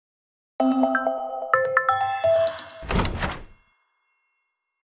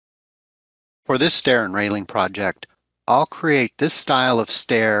For this stair and railing project, I'll create this style of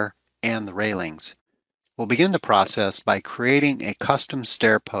stair and the railings. We'll begin the process by creating a custom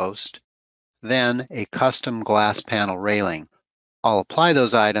stair post, then a custom glass panel railing. I'll apply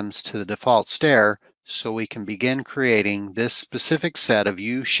those items to the default stair so we can begin creating this specific set of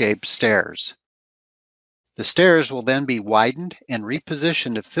U-shaped stairs. The stairs will then be widened and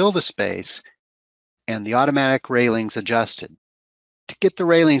repositioned to fill the space and the automatic railings adjusted. To get the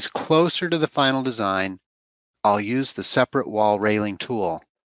railings closer to the final design, I'll use the separate wall railing tool.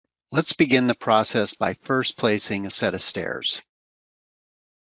 Let's begin the process by first placing a set of stairs.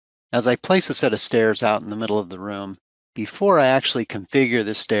 As I place a set of stairs out in the middle of the room, before I actually configure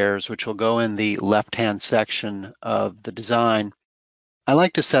the stairs, which will go in the left-hand section of the design, I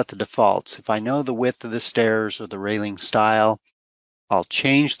like to set the defaults. If I know the width of the stairs or the railing style, I'll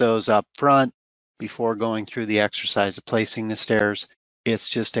change those up front before going through the exercise of placing the stairs. It's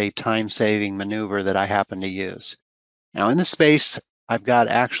just a time-saving maneuver that I happen to use. Now in the space, I've got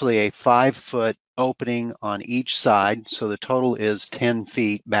actually a 5-foot opening on each side, so the total is 10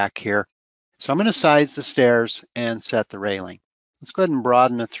 feet back here. So I'm going to size the stairs and set the railing. Let's go ahead and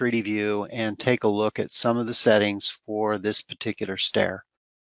broaden the 3D view and take a look at some of the settings for this particular stair.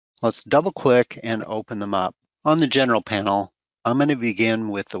 Let's double click and open them up. On the general panel, I'm going to begin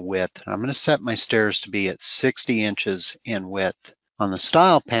with the width. I'm going to set my stairs to be at 60 inches in width. On the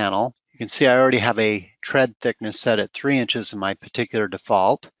style panel, you can see I already have a tread thickness set at 3 inches in my particular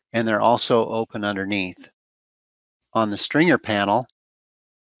default, and they're also open underneath. On the stringer panel,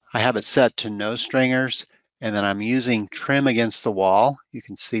 I have it set to no stringers, and then I'm using trim against the wall. You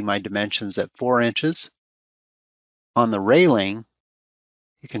can see my dimensions at 4 inches. On the railing,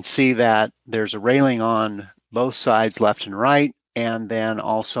 you can see that there's a railing on both sides, left and right, and then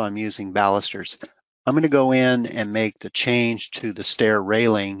also I'm using balusters. I'm going to go in and make the change to the stair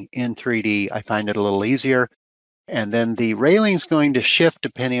railing in 3D. I find it a little easier. And then the railing is going to shift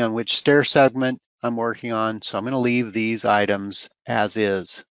depending on which stair segment I'm working on. So I'm going to leave these items as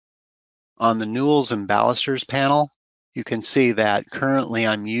is. On the newels and balusters panel, you can see that currently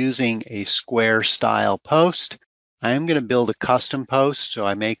I'm using a square style post. I am going to build a custom post, so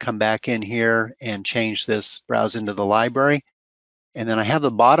I may come back in here and change this, browse into the library. And then I have the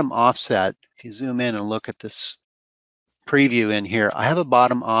bottom offset. If you zoom in and look at this preview in here, I have a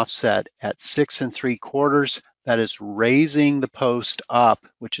bottom offset at 6 3/4. That is raising the post up,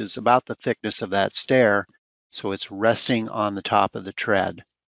 which is about the thickness of that stair. So it's resting on the top of the tread.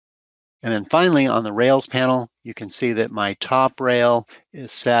 And then finally on the rails panel, you can see that my top rail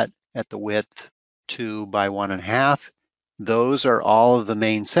is set at the width 2 by 1.5. Those are all of the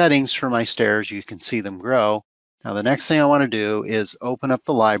main settings for my stairs. You can see them grow. Now the next thing I want to do is open up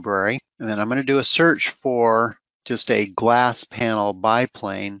the library, and then I'm going to do a search for just a glass panel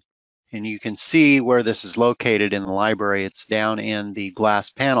biplane. And you can see where this is located in the library. It's down in the glass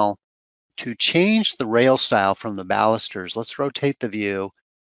panel. To change the rail style from the balusters, let's rotate the view.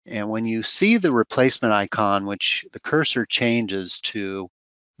 And when you see the replacement icon, which the cursor changes to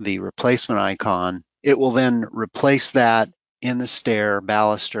the replacement icon, it will then replace that in the stair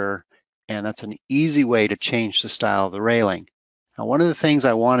baluster, and that's an easy way to change the style of the railing. Now, one of the things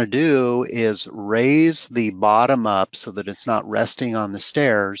I want to do is raise the bottom up so that it's not resting on the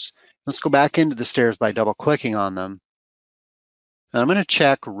stairs. Let's go back into the stairs by double clicking on them. And I'm going to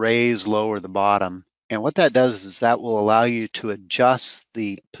check raise lower the bottom. And what that does is that will allow you to adjust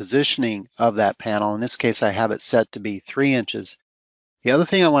the positioning of that panel. In this case, I have it set to be 3 inches. The other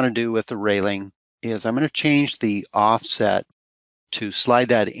thing I want to do with the railing is I'm going to change the offset to slide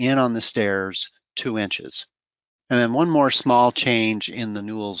that in on the stairs 2 inches. And then one more small change in the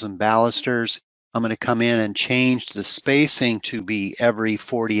newels and balusters. I'm going to come in and change the spacing to be every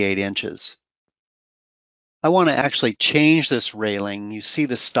 48 inches. I want to actually change this railing. You see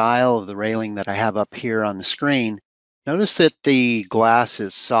the style of the railing that I have up here on the screen. Notice that the glass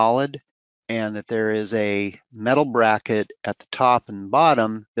is solid and that there is a metal bracket at the top and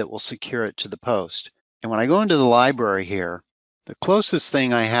bottom that will secure it to the post. And when I go into the library here, the closest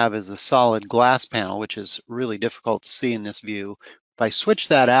thing I have is a solid glass panel, which is really difficult to see in this view. If I switch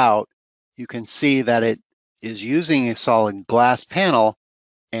that out, you can see that it is using a solid glass panel,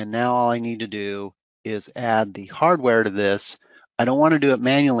 and now all I need to do is add the hardware to this. I don't want to do it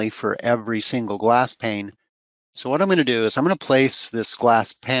manually for every single glass pane. So what I'm going to do is I'm going to place this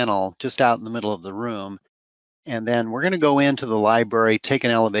glass panel just out in the middle of the room. And then we're going to go into the library, take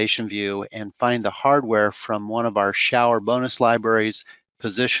an elevation view, and find the hardware from one of our shower bonus libraries,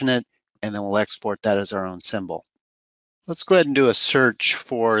 position it, and then we'll export that as our own symbol. Let's go ahead and do a search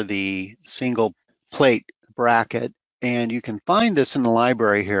for the single plate bracket. And you can find this in the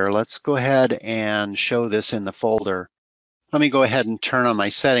library here. Let's go ahead and show this in the folder. Let me go ahead and turn on my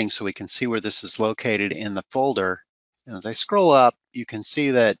settings so we can see where this is located in the folder. And as I scroll up, you can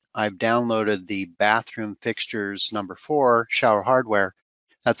see that I've downloaded the bathroom fixtures number 4 shower hardware.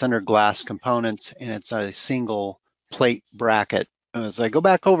 That's under glass components, and it's a single plate bracket. As I go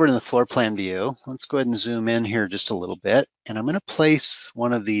back over to the floor plan view, let's go ahead and zoom in here just a little bit. And I'm going to place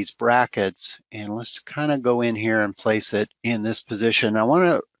one of these brackets, and let's kind of go in here and place it in this position. I want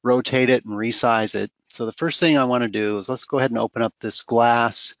to rotate it and resize it. So the first thing I want to do is let's go ahead and open up this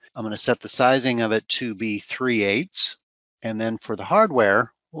glass. I'm going to set the sizing of it to be 3/8. And then for the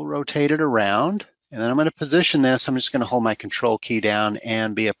hardware, we'll rotate it around. And then I'm going to position this. I'm just going to hold my control key down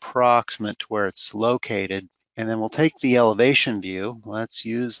and be approximate to where it's located. And then we'll take the elevation view. Let's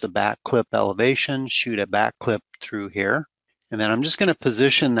use the back clip elevation, shoot a back clip through here. And then I'm just going to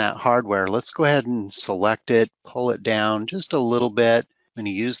position that hardware. Let's go ahead and select it, pull it down just a little bit. I'm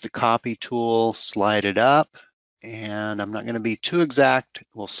going to use the copy tool, slide it up, and I'm not going to be too exact.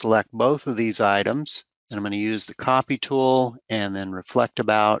 We'll select both of these items. And I'm going to use the copy tool and then reflect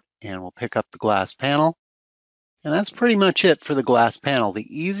about, and we'll pick up the glass panel. And that's pretty much it for the glass panel. The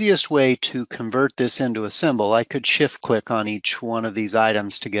easiest way to convert this into a symbol, I could shift click on each one of these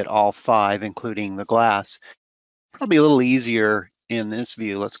items to get all 5, including the glass. Probably a little easier in this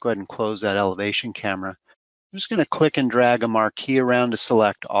view. Let's go ahead and close that elevation camera. I'm just going to click and drag a marquee around to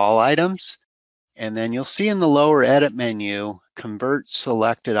select all items. And then you'll see in the lower edit menu, convert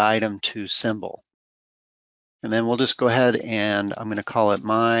selected item to symbol. And then we'll just go ahead and I'm going to call it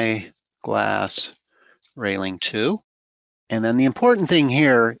my glass railing 2. And then the important thing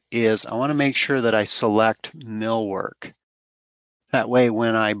here is I want to make sure that I select millwork. That way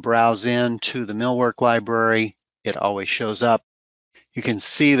when I browse into the millwork library, it always shows up. You can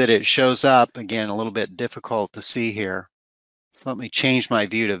see that it shows up, again, a little bit difficult to see here. So let me change my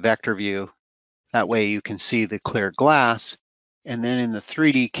view to vector view. That way you can see the clear glass. And then in the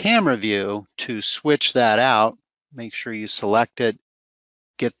 3D camera view, to switch that out, make sure you select it,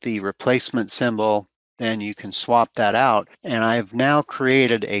 get the replacement symbol, then you can swap that out. And I've now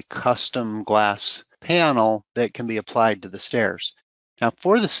created a custom glass panel that can be applied to the stairs. Now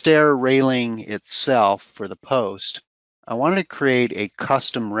for the stair railing itself, for the post, I wanted to create a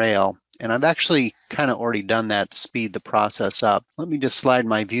custom rail, and I've actually kind of already done that to speed the process up. Let me just slide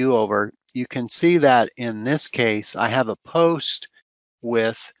my view over. You can see that in this case, I have a post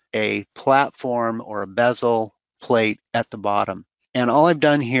with a platform or a bezel plate at the bottom. And all I've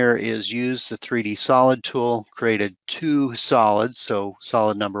done here is use the 3D solid tool, created 2 solids. So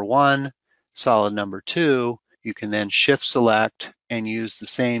solid number 1, solid number 2. You can then shift select and use the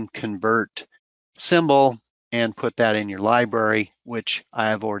same convert symbol and put that in your library, which I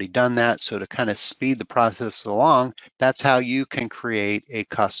have already done that. So to kind of speed the process along, that's how you can create a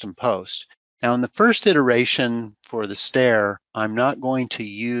custom post. Now in the first iteration for the stair, I'm not going to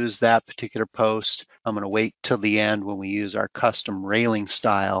use that particular post. I'm going to wait till the end when we use our custom railing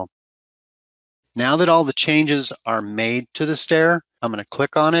style. Now that all the changes are made to the stair, I'm going to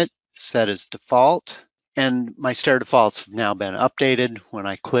click on it, set as default, and my stair defaults have now been updated. When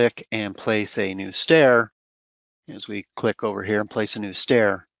I click and place a new stair, as we click over here and place a new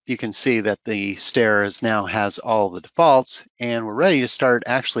stair, you can see that the stair now has all the defaults, and we're ready to start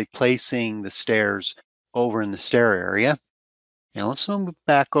actually placing the stairs over in the stair area. And let's move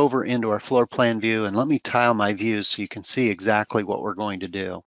back over into our floor plan view, and let me tile my views so you can see exactly what we're going to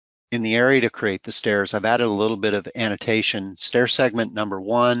do. In the area to create the stairs, I've added a little bit of annotation. Stair segment number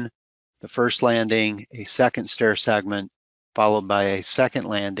 1, the first landing, a second stair segment, followed by a second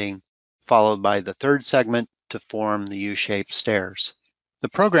landing, followed by the third segment to form the U-shaped stairs. The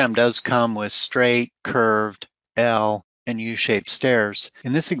program does come with straight, curved, L, and U-shaped stairs.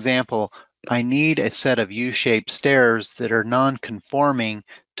 In this example, I need a set of U-shaped stairs that are non-conforming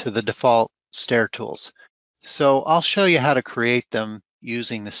to the default stair tools. So I'll show you how to create them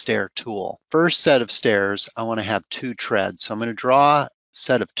using the stair tool. First set of stairs, I want to have 2 treads. So I'm going to draw a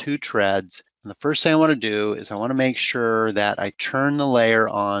set of 2 treads. And the first thing I want to do is I want to make sure that I turn the layer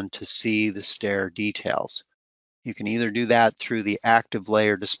on to see the stair details. You can either do that through the active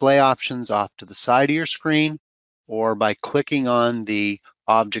layer display options off to the side of your screen, or by clicking on the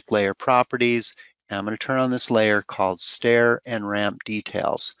object layer properties. And I'm going to turn on this layer called stair and ramp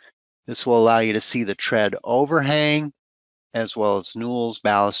details. This will allow you to see the tread overhang, as well as newels,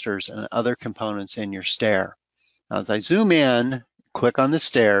 balusters, and other components in your stair. Now, as I zoom in, click on the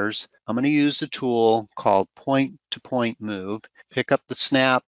stairs, I'm going to use the tool called point-to-point move. Pick up the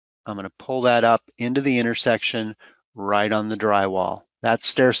snap. I'm going to pull that up into the intersection right on the drywall. That's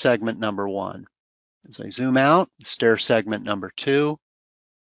stair segment number 1. As I zoom out, stair segment number 2,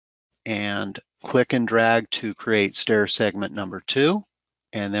 and click and drag to create stair segment number 2.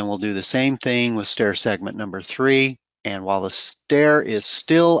 And then we'll do the same thing with stair segment number 3. And while the stair is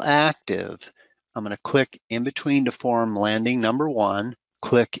still active, I'm going to click in between to form landing number 1,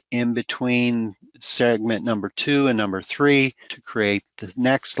 click in between segment number 2 and number 3 to create the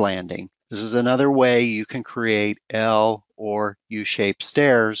next landing. This is another way you can create L or U-shaped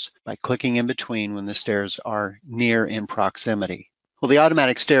stairs by clicking in between when the stairs are near in proximity. Well, the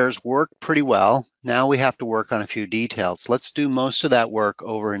automatic stairs work pretty well. Now we have to work on a few details. Let's do most of that work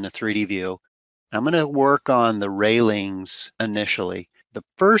over in the 3D view. I'm going to work on the railings initially. The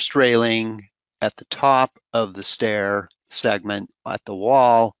first railing at the top of the stair segment at the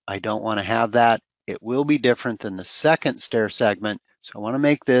wall, I don't want to have that. It will be different than the second stair segment, so I want to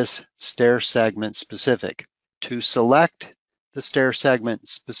make this stair segment specific. To select the stair segment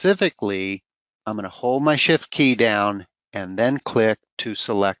specifically, I'm going to hold my Shift key down and then click to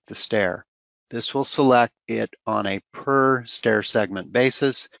select the stair. This will select it on a per stair segment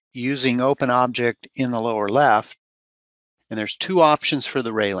basis using Open Object in the lower left. And there's two options for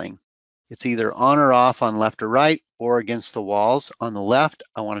the railing. It's either on or off on left or right or against the walls. On the left,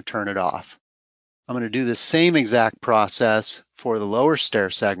 I want to turn it off. I'm going to do the same exact process for the lower stair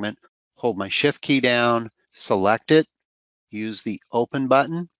segment. Hold my Shift key down, select it, use the Open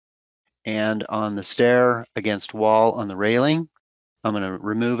button, and on the stair against wall on the railing, I'm going to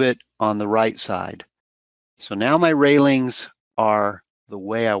remove it on the right side. So now my railings are the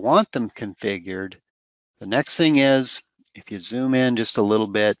way I want them configured. The next thing is, if you zoom in just a little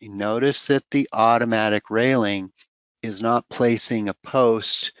bit, you notice that the automatic railing is not placing a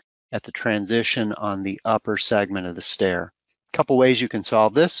post at the transition on the upper segment of the stair. A couple ways you can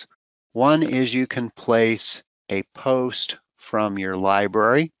solve this. One is you can place a post from your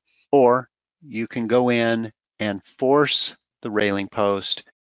library, or you can go in and force the railing post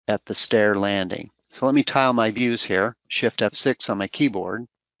at the stair landing. So let me tile my views here, Shift F6 on my keyboard.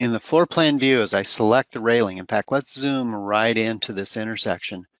 In the floor plan view, as I select the railing, in fact, let's zoom right into this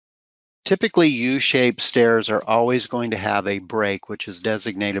intersection. Typically, U-shaped stairs are always going to have a break, which is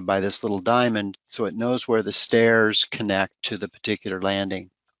designated by this little diamond, so it knows where the stairs connect to the particular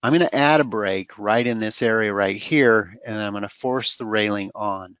landing. I'm going to add a break right in this area right here, and then I'm going to force the railing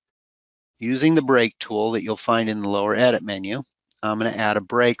on. Using the break tool that you'll find in the lower edit menu, I'm going to add a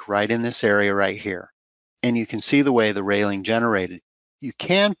break right in this area right here. And you can see the way the railing generated. You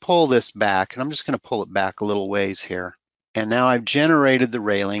can pull this back, and I'm just going to pull it back a little ways here. And now I've generated the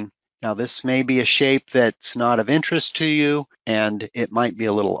railing. Now this may be a shape that's not of interest to you, and it might be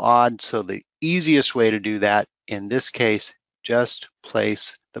a little odd. So the easiest way to do that, in this case, just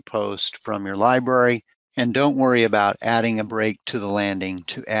place the post from your library. And don't worry about adding a break to the landing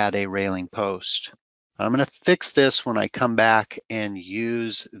to add a railing post. I'm going to fix this when I come back and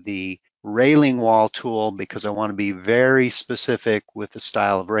use the railing wall tool because I want to be very specific with the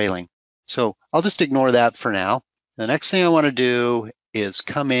style of railing. So I'll just ignore that for now. The next thing I want to do is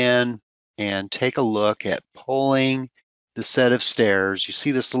come in and take a look at pulling the set of stairs. You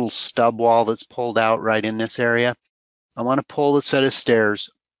see this little stub wall that's pulled out right in this area? I want to pull the set of stairs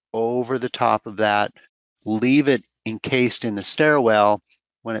over the top of that, leave it encased in the stairwell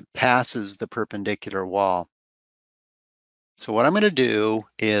when it passes the perpendicular wall. So what I'm going to do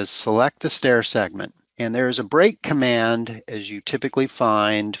is select the stair segment, and there is a break command as you typically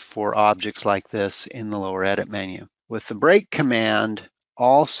find for objects like this in the lower edit menu. With the break command,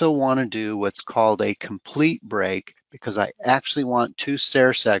 also want to do what's called a complete break because I actually want two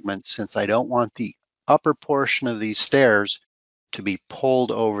stair segments since I don't want the upper portion of these stairs to be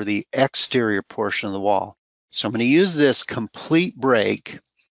pulled over the exterior portion of the wall. So I'm going to use this complete break,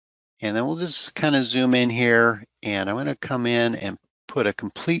 and then we'll just kind of zoom in here, and I'm going to come in and put a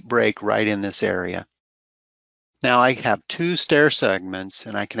complete break right in this area. Now I have two stair segments,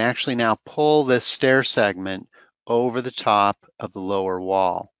 and I can actually now pull this stair segment over the top of the lower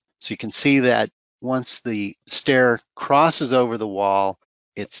wall. So you can see that once the stair crosses over the wall,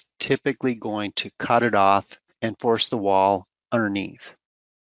 it's typically going to cut it off and force the wall underneath.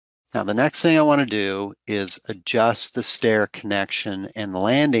 Now the next thing I want to do is adjust the stair connection and the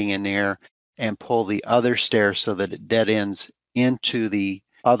landing in there and pull the other stair so that it dead ends into the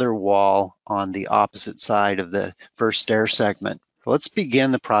other wall on the opposite side of the first stair segment. So let's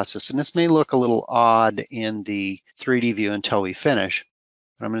begin the process, and this may look a little odd in the 3D view until we finish.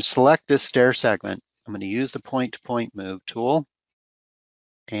 But I'm going to select this stair segment. I'm going to use the point-to-point move tool,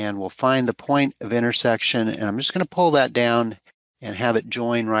 and we'll find the point of intersection, and I'm just going to pull that down and have it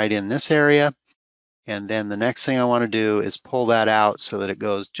join right in this area. And then the next thing I want to do is pull that out so that it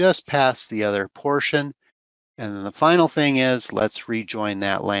goes just past the other portion. And then the final thing is, let's rejoin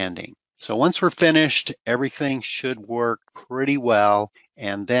that landing. So once we're finished, everything should work pretty well.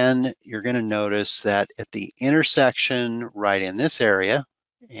 And then you're going to notice that at the intersection right in this area,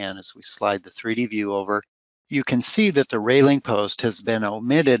 and as we slide the 3D view over, you can see that the railing post has been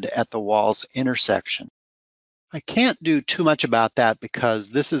omitted at the wall's intersection. I can't do too much about that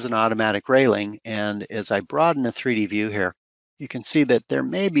because this is an automatic railing, and as I broaden the 3D view here, you can see that there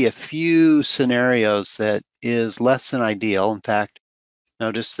may be a few scenarios that is less than ideal. In fact,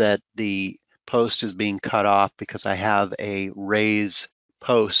 notice that the post is being cut off because I have a raise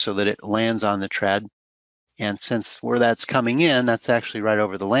post so that it lands on the tread. And since where that's coming in, that's actually right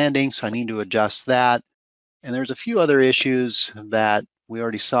over the landing, so I need to adjust that. And there's a few other issues that we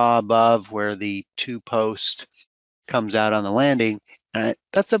already saw above where the two post comes out on the landing.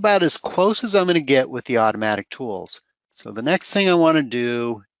 That's about as close as I'm going to get with the automatic tools. So the next thing I want to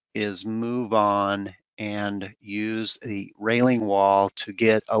do is move on and use the railing wall to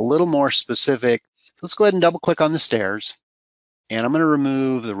get a little more specific. So let's go ahead and double click on the stairs. And I'm going to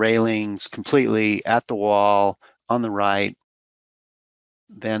remove the railings completely at the wall on the right.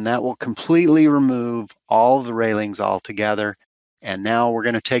 Then that will completely remove all of the railings altogether. And now we're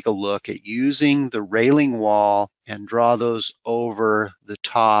going to take a look at using the railing wall and draw those over the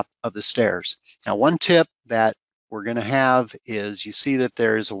top of the stairs. Now, one tip that we're going to have is you see that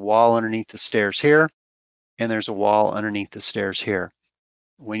there is a wall underneath the stairs here, and there's a wall underneath the stairs here.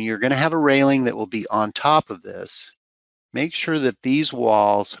 When you're going to have a railing that will be on top of this, make sure that these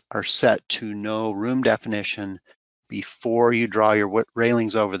walls are set to no room definition before you draw your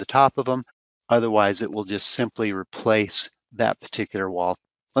railings over the top of them. Otherwise, it will just simply replace that particular wall.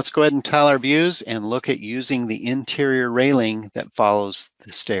 Let's go ahead and tile our views and look at using the interior railing that follows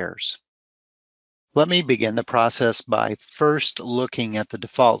the stairs. Let me begin the process by first looking at the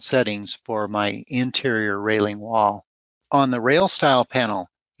default settings for my interior railing wall. On the rail style panel,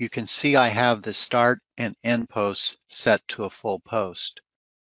 you can see I have the start and end posts set to a full post.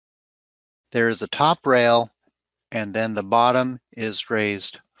 There is a top rail, and then the bottom is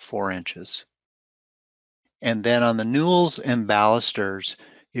raised 4 inches. And then on the newels and balusters,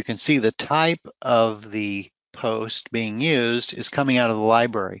 you can see the type of the post being used is coming out of the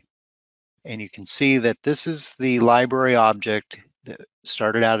library. And you can see that this is the library object that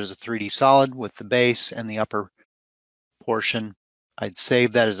started out as a 3D solid with the base and the upper portion. I'd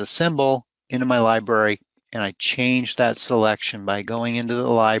save that as a symbol into my library, and I changed that selection by going into the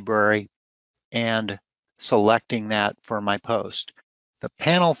library and selecting that for my post. The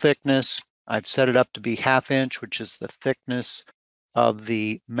panel thickness, I've set it up to be 1/2 inch, which is the thickness of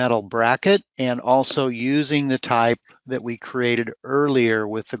the metal bracket, and also using the type that we created earlier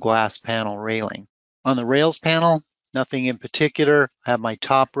with the glass panel railing. On the rails panel, nothing in particular. I have my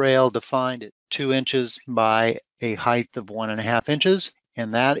top rail defined at 2 inches by a height of 1.5 inches,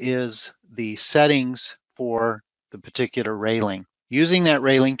 and that is the settings for the particular railing. Using that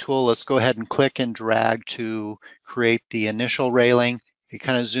railing tool, let's go ahead and click and drag to create the initial railing. If you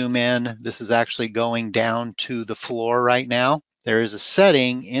kind of zoom in, this is actually going down to the floor right now. There is a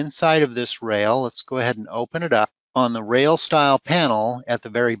setting inside of this rail. Let's go ahead and open it up. On the rail style panel at the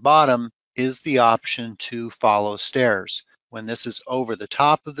very bottom is the option to follow stairs. When this is over the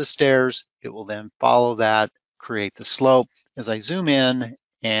top of the stairs, it will then follow that, create the slope. As I zoom in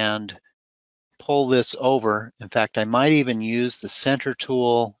and pull this over, in fact, I might even use the center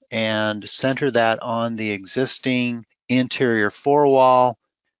tool and center that on the existing interior floor wall,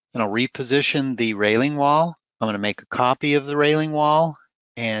 and I'll reposition the railing wall. I'm going to make a copy of the railing wall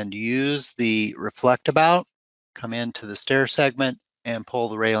and use the reflect about, come into the stair segment and pull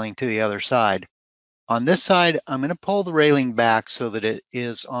the railing to the other side. On this side, I'm going to pull the railing back so that it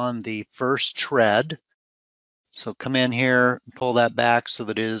is on the first tread. So come in here, pull that back so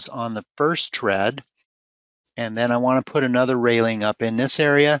that it is on the first tread. And then I want to put another railing up in this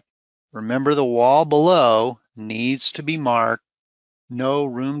area. Remember, the wall below needs to be marked no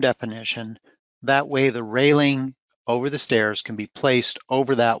room definition. That way the railing over the stairs can be placed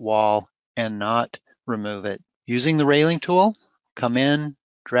over that wall and not remove it. Using the railing tool, come in,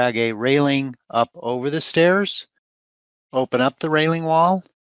 drag a railing up over the stairs, open up the railing wall.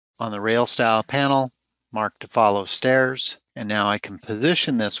 On the rail style panel, mark to follow stairs. And now I can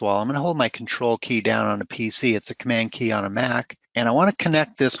position this wall. I'm going to hold my control key down on a PC. It's a command key on a Mac. And I want to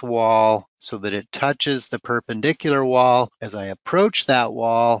connect this wall so that it touches the perpendicular wall. As I approach that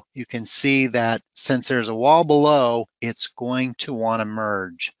wall, you can see that since there's a wall below, it's going to want to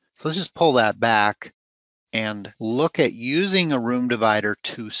merge. So let's just pull that back. and look at using a room divider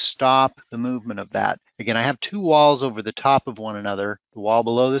to stop the movement of that. Again, I have two walls over the top of one another, the wall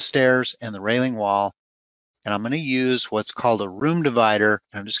below the stairs and the railing wall, and I'm going to use what's called a room divider.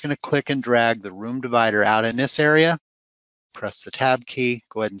 I'm just going to click and drag the room divider out in this area, press the tab key,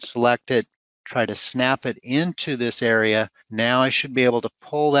 go ahead and select it, try to snap it into this area. Now I should be able to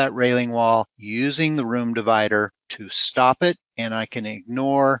pull that railing wall using the room divider to stop it, and I can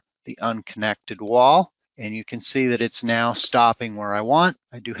ignore the unconnected wall. And you can see that it's now stopping where I want.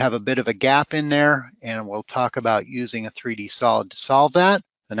 I do have a bit of a gap in there, and we'll talk about using a 3D solid to solve that.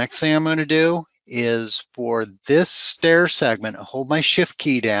 The next thing I'm going to do is for this stair segment, hold my shift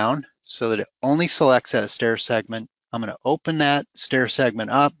key down so that it only selects that stair segment. I'm going to open that stair segment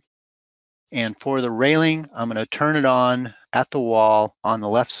up. And for the railing, I'm going to turn it on at the wall on the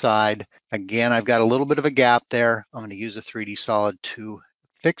left side. Again, I've got a little bit of a gap there. I'm going to use a 3D solid to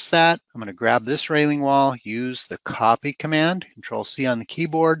fix that. I'm going to grab this railing wall, use the copy command, Control C on the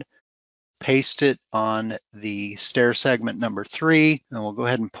keyboard, paste it on the stair segment number 3, and we'll go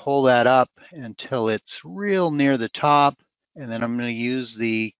ahead and pull that up until it's real near the top. And then I'm going to use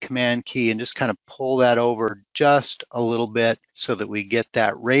the command key and just kind of pull that over just a little bit so that we get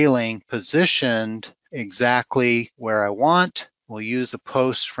that railing positioned exactly where I want. We'll use the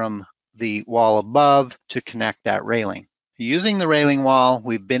post from the wall above to connect that railing. Using the railing wall,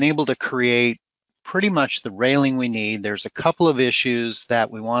 we've been able to create pretty much the railing we need. There's a couple of issues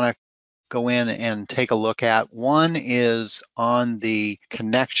that we want to go in and take a look at. One is on the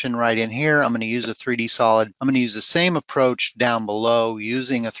connection right in here. I'm going to use a 3D solid. I'm going to use the same approach down below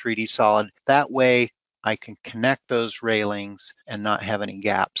using a 3D solid. That way I can connect those railings and not have any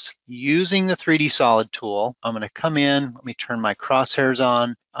gaps. Using the 3D solid tool, I'm going to come in, let me turn my crosshairs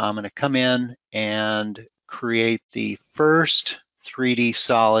on. I'm going to come in and create the first 3D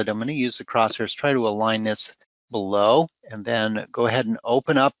solid. I'm going to use the crosshairs, try to align this below, and then go ahead and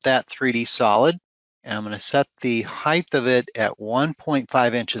open up that 3D solid. And I'm going to set the height of it at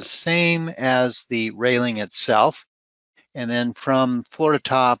 1.5 inches, same as the railing itself. And then from floor to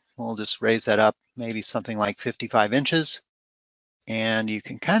top, we'll just raise that up maybe something like 55 inches. And you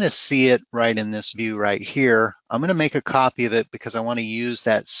can kind of see it right in this view right here. I'm going to make a copy of it because I want to use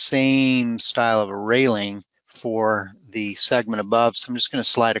that same style of a railing for the segment above. So I'm just going to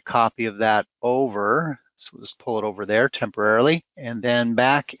slide a copy of that over. So we'll just pull it over there temporarily. And then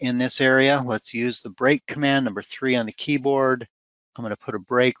back in this area, let's use the break command, number 3 on the keyboard. I'm going to put a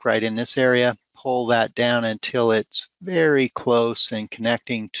break right in this area, pull that down until it's very close and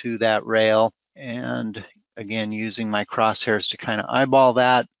connecting to that rail. And again, using my crosshairs to kind of eyeball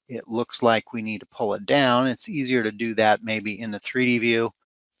that, it looks like we need to pull it down. It's easier to do that maybe in the 3D view.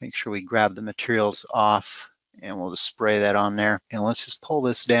 Make sure we grab the materials off and we'll just spray that on there. And let's just pull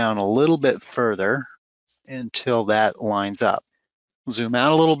this down a little bit further until that lines up. Zoom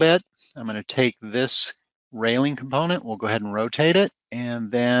out a little bit. I'm going to take this railing component, we'll go ahead and rotate it, and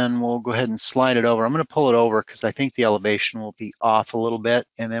then we'll go ahead and slide it over. I'm going to pull it over because I think the elevation will be off a little bit,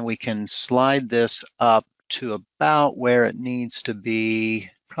 and then we can slide this up to about where it needs to be.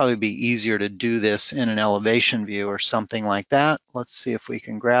 Probably be easier to do this in an elevation view or something like that. Let's see if we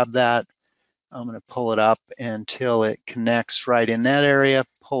can grab that. I'm going to pull it up until it connects right in that area,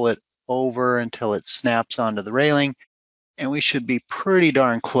 pull it over until it snaps onto the railing, and we should be pretty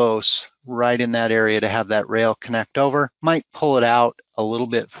darn close right in that area to have that rail connect over. Might pull it out a little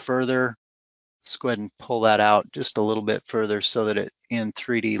bit further. Let's go ahead and pull that out just a little bit further so that it in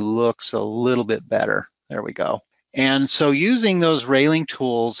 3D looks a little bit better. There we go. And so using those railing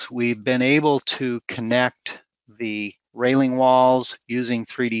tools, we've been able to connect the railing walls using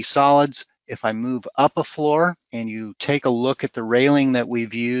 3D solids. If I move up a floor and you take a look at the railing that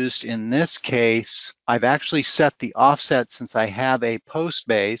we've used in this case, I've actually set the offset, since I have a post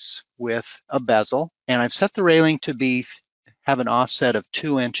base with a bezel, and I've set the railing to have an offset of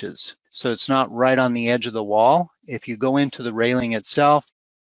 2 inches. So it's not right on the edge of the wall. If you go into the railing itself,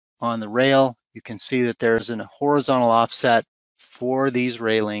 on the rail, you can see that there's a horizontal offset for these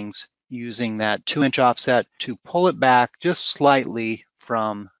railings using that 2-inch offset to pull it back just slightly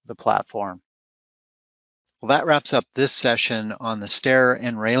from the platform. Well, that wraps up this session on the stair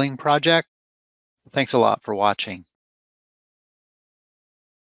and railing project. Thanks a lot for watching.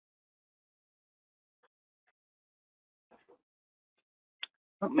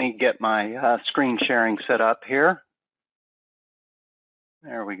 Let me get my screen sharing set up here.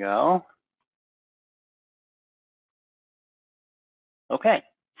 There we go. Okay.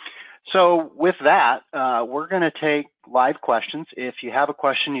 So with that, we're going to take live questions. If you have a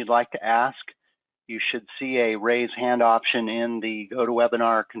question you'd like to ask, you should see a raise hand option in the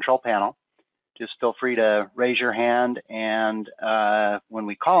GoToWebinar control panel. just feel free to raise your hand, and when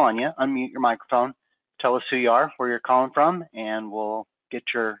we call on you, unmute your microphone, tell us who you are, where you're calling from, and we'll get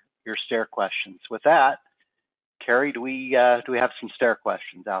your stair questions. With that, Carrie, do we have some stair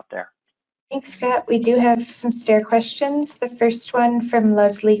questions out there? Thanks, Scott. We do have some stair questions. The first one from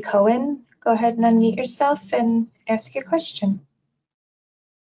Leslie Cohen. Go ahead and unmute yourself and ask your question.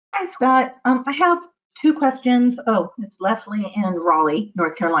 Hi, Scott. I have two questions. Oh, it's Leslie in Raleigh,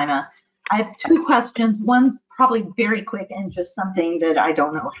 North Carolina. I have two questions. One's probably very quick and just something that I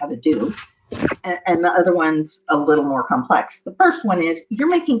don't know how to do. And the other one's a little more complex. The first one is, you're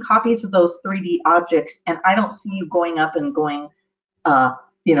making copies of those 3D objects, and I don't see you going up and going,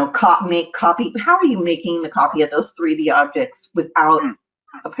 make copy. How are you making the copy of those 3D objects without,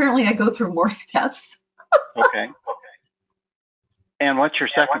 apparently I go through more steps. Okay. And what's your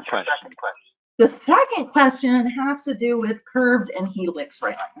second question? The second question has to do with curved and helix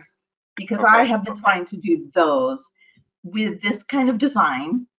railings, because I have been trying to do those with this kind of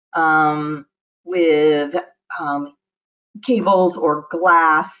design, with cables or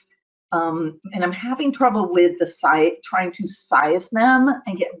glass, and I'm having trouble with the size, trying to size them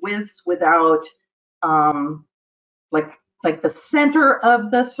and get widths without like the center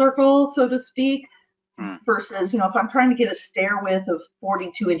of the circle, so to speak, versus, if I'm trying to get a stair width of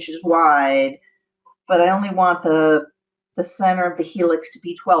 42 inches wide, but I only want the center of the helix to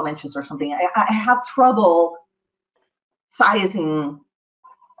be 12 inches or something. I have trouble sizing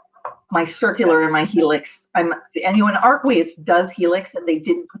my circular and my helix. Anyone Arcways does helix, and they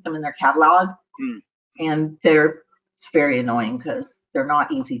didn't put them in their catalog, and it's very annoying because they're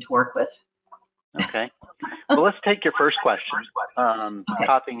not easy to work with. Okay. Well, let's take your first question.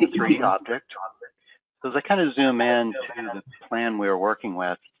 Copying a 3D object. So as I kind of zoom in to the plan we were working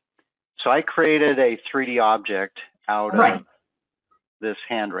with, so I created a 3D object out of this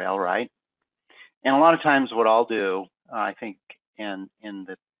handrail, right? And a lot of times what I'll do, I think in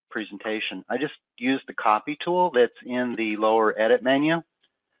the presentation, I just use the copy tool that's in the lower edit menu.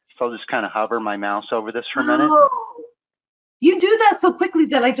 So I'll just kind of hover my mouse over this for a minute. Oh, you do that so quickly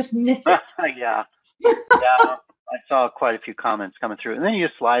that I just miss it. Yeah. I saw quite a few comments coming through. And then you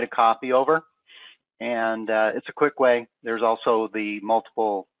just slide a copy over, and it's a quick way. There's also the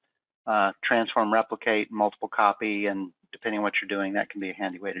multiple transform, replicate, multiple copy, and depending on what you're doing, that can be a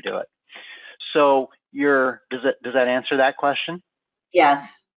handy way to do it. So does that answer that question?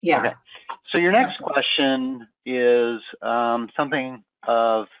 Yes. Yeah. Okay. So your next question is something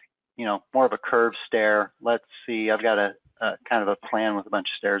of, more of a curved stair. Let's see. I've got a kind of a plan with a bunch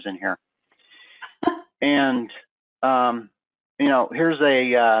of stairs in here. And here's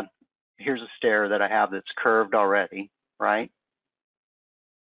a stair that I have that's curved already, right?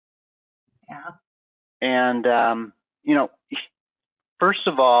 Yeah. And first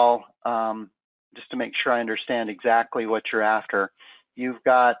of all, just to make sure I understand exactly what you're after, you've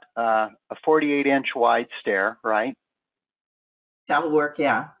got a 48-inch wide stair, right? That'll work,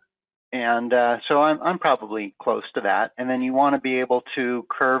 yeah. And so I'm probably close to that. And then you want to be able to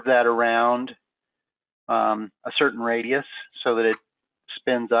curve that around a certain radius so that it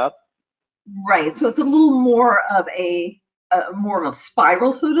spins up. Right. So it's a little more of a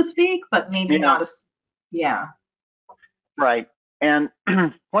spiral, so to speak, but maybe not a. Right. And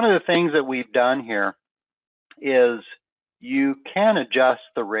one of the things that we've done here is you can adjust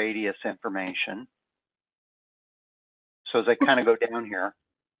the radius information. So as I kind of go down here,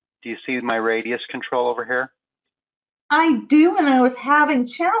 do you see my radius control over here? I do, and I was having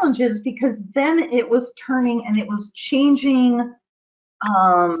challenges because then it was turning and it was changing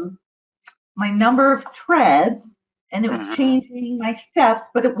my number of treads, and it was changing my steps,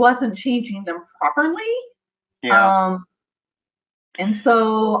 but it wasn't changing them properly. Yeah. And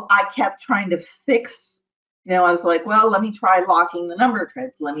so I kept trying to fix, I was like, well, let me try locking the number of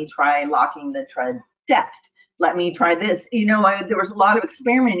treads. Let me try locking the tread depth. Let me try this. There was a lot of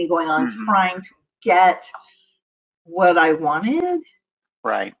experimenting going on trying to get what I wanted.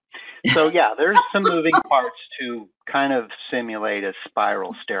 Right. So yeah, there's some moving parts to kind of simulate a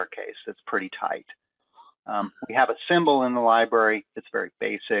spiral staircase that's pretty tight. We have a symbol in the library that's very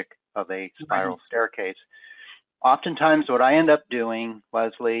basic of a spiral staircase. Oftentimes what I end up doing,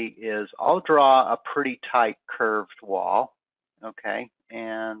 Leslie, is I'll draw a pretty tight curved wall. Okay,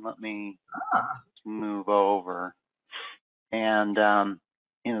 and let me move over and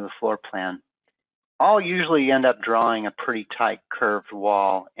into the floor plan. I'll usually end up drawing a pretty tight curved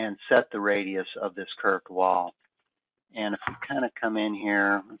wall and set the radius of this curved wall. And if we kind of come in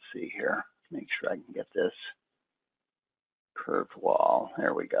here, let's see here, make sure I can get this curved wall.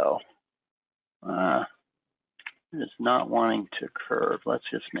 There we go. It is not wanting to curve. Let's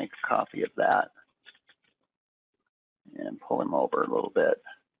just make a copy of that and pull him over a little bit.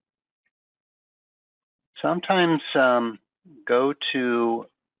 Sometimes go to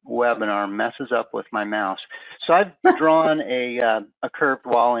webinar messes up with my mouse. So I've drawn a curved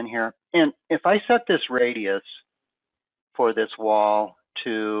wall in here. And if I set this radius for this wall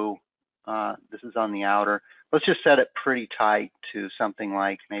to, this is on the outer, let's just set it pretty tight to something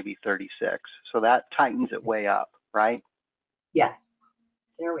like maybe 36. So that tightens it way up, right? Yes.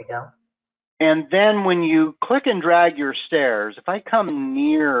 There we go. And then when you click and drag your stairs, if I come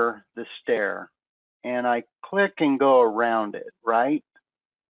near the stair and I click and go around it, right?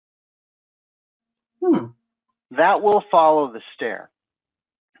 That will follow the stair.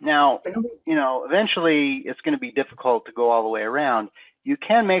 Now, you know, eventually it's going to be difficult to go all the way around. You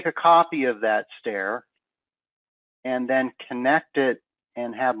can make a copy of that stair and then connect it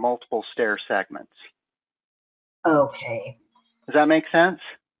and have multiple stair segments. Okay. Does that make sense?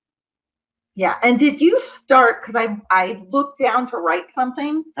 Yeah. And did you start, because I looked down to write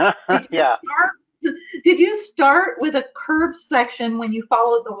something. Yeah. Did you start with a curved section when you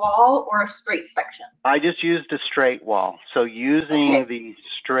followed the wall, or a straight section? I just used a straight wall. So using the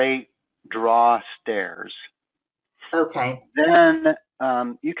straight draw stairs. Okay. Then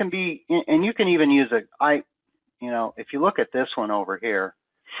you can be, and you can even use you know, if you look at this one over here,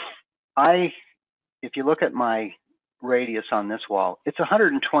 if you look at my radius on this wall, it's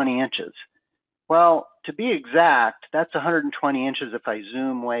 120 inches. Well, to be exact, that's 120 inches if I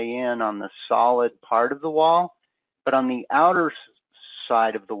zoom way in on the solid part of the wall. But on the outer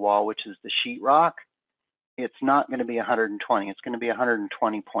side of the wall, which is the sheetrock, it's not going to be 120. It's going to be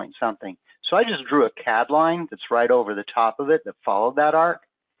 120 point something. So I just drew a CAD line that's right over the top of it that followed that arc.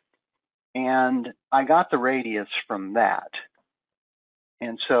 And I got the radius from that.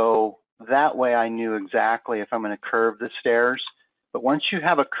 And so that way I knew exactly if I'm going to curve the stairs. But once you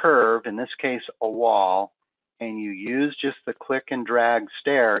have a curve, in this case a wall, and you use just the click and drag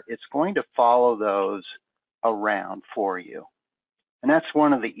stair, it's going to follow those around for you. And that's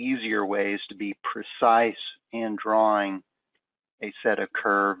one of the easier ways to be precise in drawing a set of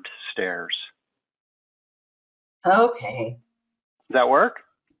curved stairs. Okay. Does that work?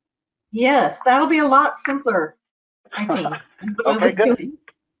 Yes, that'll be a lot simpler, I think. Okay, good.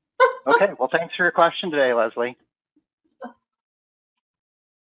 Okay, well, thanks for your question today, Leslie.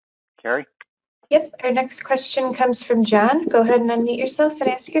 Carrie? Yep, our next question comes from John. Go ahead and unmute yourself and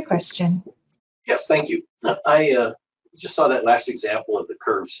ask your question. Yes, thank you. I just saw that last example of the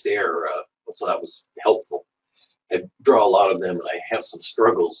curved stair, so that was helpful. I draw a lot of them and I have some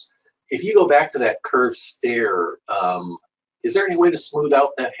struggles. If you go back to that curved stair, is there any way to smooth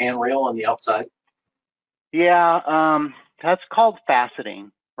out that handrail on the outside? Yeah, that's called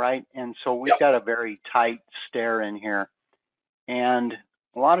faceting, right? And so we've got a very tight stair in here. And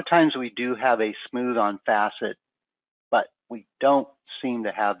a lot of times we do have a smooth on facet, but we don't seem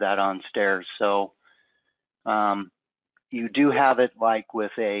to have that on stairs. So you do have it like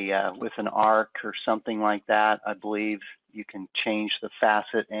with an arc or something like that. I believe you can change the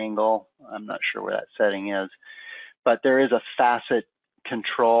facet angle. I'm not sure where that setting is, but there is a facet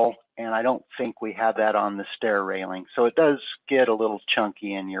control, and I don't think we have that on the stair railing. So it does get a little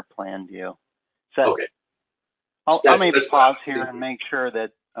chunky in your plan view. So okay. I'll maybe pause here and make sure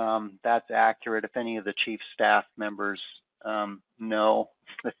that that's accurate. If any of the chief staff members know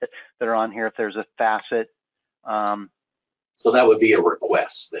that are on here, if there's a facet. So that would be a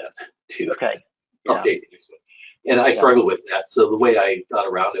request then to update. And I struggle with that. So the way I got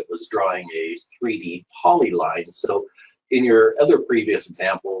around it was drawing a 3D polyline. So in your other previous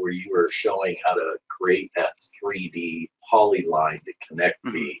example where you were showing how to create that 3D polyline to connect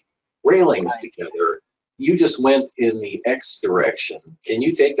the railings together, you just went in the X direction. Can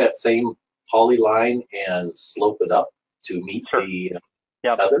you take that same polyline and slope it up to meet the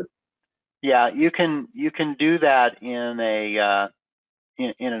other? Yeah, you can do that in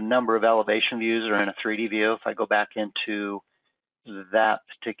a number of elevation views or in a 3D view. If I go back into that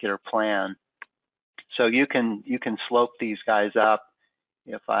particular plan, so you can slope these guys up.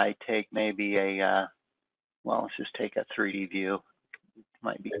 If I take maybe well, let's just take a 3D view. It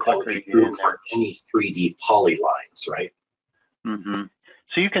might be quicker to get in there. Any 3D polylines, right?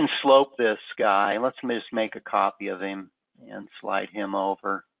 So you can slope this guy. Let's just make a copy of him and slide him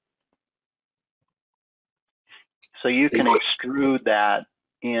over. So you can extrude that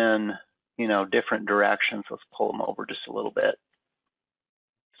in, different directions. Let's pull them over just a little bit.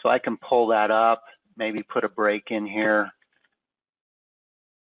 So I can pull that up, maybe put a break in here.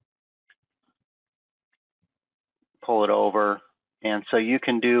 Pull it over And so you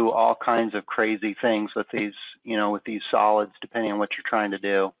can do all kinds of crazy things with these, you know, with these solids, depending on what you're trying to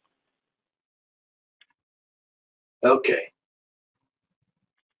do. Okay.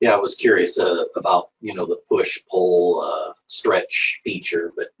 Yeah, I was curious about, you know, the push-pull stretch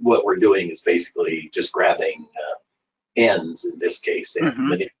feature, but what we're doing is basically just grabbing ends in this case and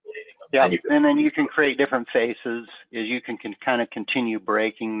manipulating them. Yeah, and then you can create different faces. Is you can kind of continue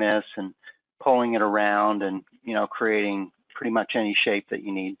breaking this and pulling it around, and you know, creating pretty much any shape that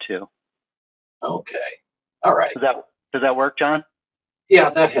you need to. Okay. All right. Does that work, John? Yeah,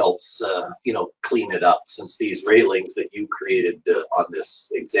 that helps, you know, clean it up, since these railings that you created on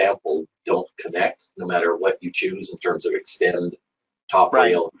this example don't connect no matter what you choose in terms of extend, top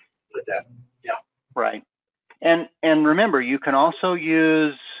rail, like that. Yeah. Right. And remember, you can also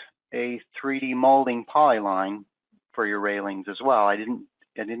use a 3D molding polyline for your railings as well. I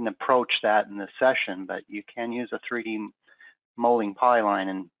didn't approach that in this session, but you can use a 3D molding polyline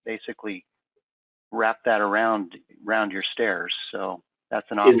and basically wrap that around your stairs. So that's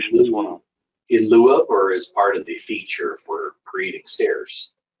an option as well. In lieu of, or as part of the feature for creating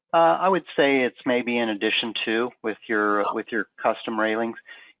stairs? I would say it's maybe in addition to, with your custom railings.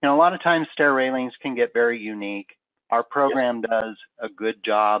 You know, a lot of times stair railings can get very unique. Our program does a good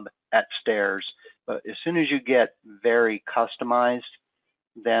job at stairs, but as soon as you get very customized,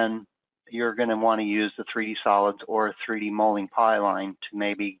 then you're going to want to use the 3D solids or a 3D molding polyline to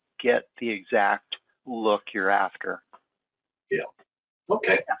maybe get the exact look you're after. Yeah.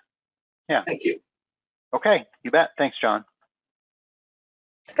 Okay. Yeah. Thank you. Okay, you bet. Thanks, John.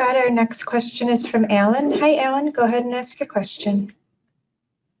 Scott, our next question is from Alan. Hi, Alan. Go ahead and ask your question.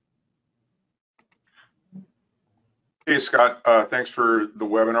 Hey, Scott. Thanks for the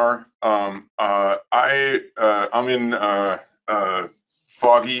webinar. I'm in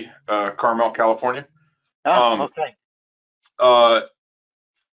foggy Carmel, California. Oh, okay.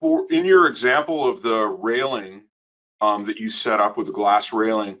 In your example of the railing that you set up with the glass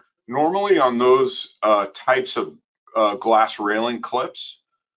railing, normally on those types of glass railing clips,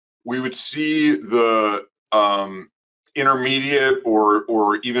 we would see the intermediate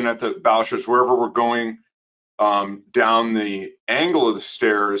or even at the balusters, wherever we're going down the angle of the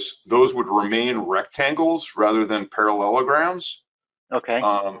stairs, those would remain rectangles rather than parallelograms. Okay.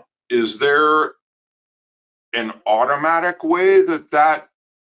 Is there an automatic way that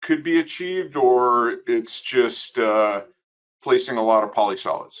could be achieved, or it's just placing a lot of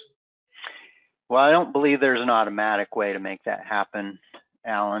polysolids? Well, I don't believe there's an automatic way to make that happen,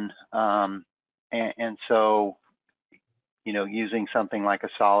 Alan. And so, you know, using something like a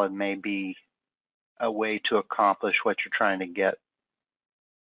solid may be a way to accomplish what you're trying to get.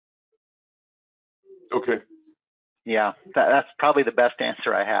 Okay. Yeah, that's probably the best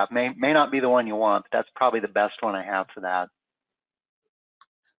answer I have. May not be the one you want, but that's probably the best one I have for that.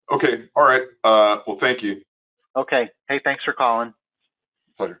 Okay. All right. Well, thank you. Okay. Hey, thanks for calling.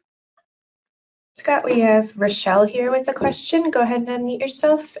 Pleasure. Scott, we have Rochelle here with a question. Go ahead and unmute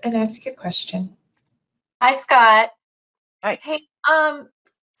yourself and ask your question. Hi, Scott. Hi. Hey,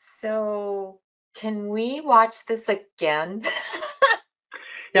 so can we watch this again?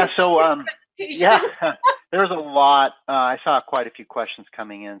 Yeah, so yeah, there's a lot. I saw quite a few questions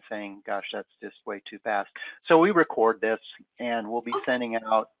coming in saying, gosh, that's just way too fast. So we record this and we'll be sending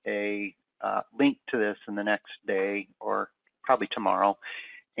out a link to this in the next day or probably tomorrow.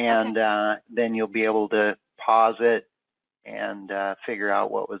 And then you'll be able to pause it and figure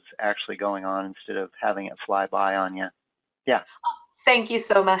out what was actually going on instead of having it fly by on you. Yeah. Thank you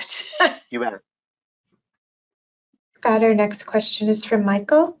so much. You bet. Scott, our next question is from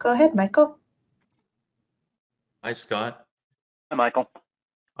Michael. Go ahead, Michael. Hi, Scott. Hi, Michael.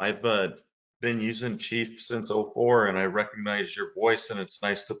 I've been using Chief since '04, and I recognize your voice, and it's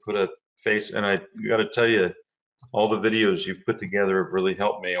nice to put a face. And I got to tell you, all the videos you've put together have really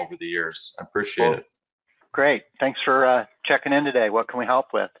helped me over the years. I appreciate it. Great. Thanks for checking in today. What can we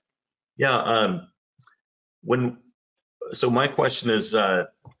help with? Yeah. So my question is,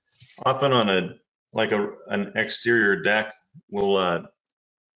 often on an exterior deck, we'll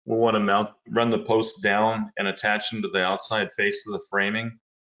want to run the posts down and attach them to the outside face of the framing.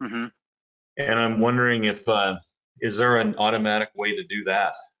 Mm-hmm. And I'm wondering if is there an automatic way to do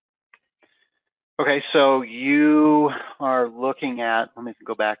that? Okay, so you are looking at, let me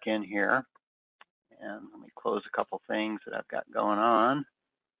go back in here and let me close a couple things that I've got going on.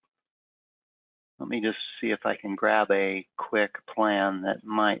 Let me just see if I can grab a quick plan that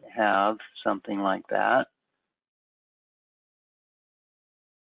might have something like that.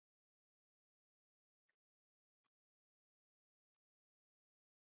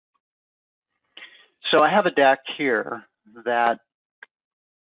 So I have a deck here that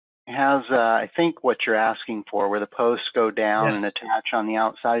has, I think, what you're asking for, where the posts go down and Yes. attach on the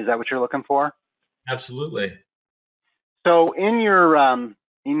outside. Is that what you're looking for? Absolutely. So in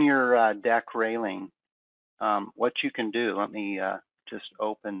your deck railing, what you can do, let me just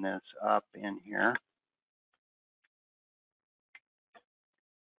open this up in here.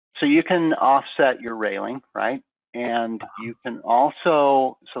 So you can offset your railing, right? And you can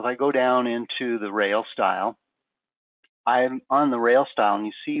also, so if I go down into the rail style, I'm on the rail style and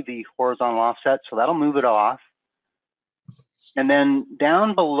you see the horizontal offset, so that'll move it off. And then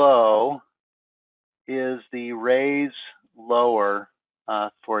down below is the raise lower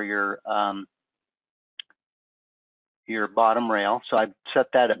for your bottom rail. So I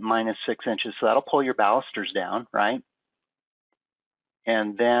set that at -6 inches, so that'll pull your balusters down, right?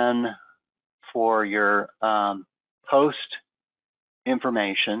 And then for your post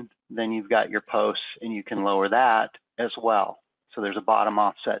information, then you've got your posts and you can lower that as well. So there's a bottom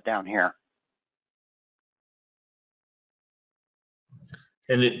offset down here.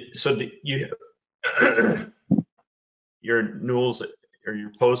 And so you, your newels or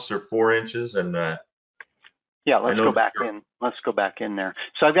your posts are 4 inches, and yeah, let's go back in. Let's go back in there.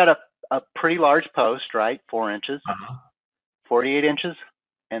 So I've got a pretty large post, right? 4 inches, 48 inches,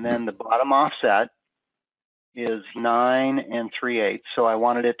 and then the bottom offset is 9 3/8. So I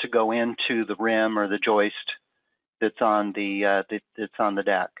wanted it to go into the rim or the joist that's on the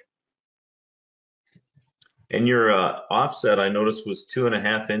deck. And your offset, I noticed, was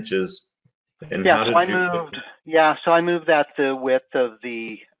 2.5 inches. And yeah, how so did you? I moved that the width of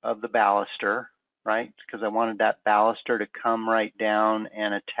the baluster, right? Because I wanted that baluster to come right down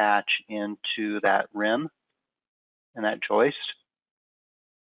and attach into that rim and that joist.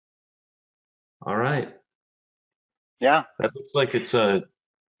 All right. Yeah. That looks like it's a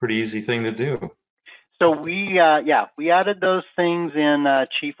pretty easy thing to do. So we added those things in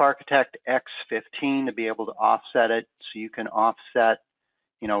Chief Architect X15 to be able to offset it. So you can offset,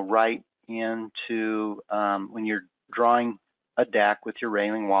 right into when you're drawing a deck with your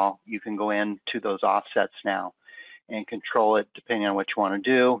railing wall, you can go into those offsets now and control it depending on what you want to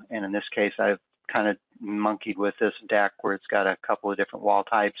do. And in this case, I've kind of monkeyed with this deck where it's got a couple of different wall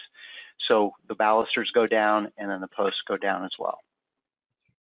types. So the balusters go down and then the posts go down as well.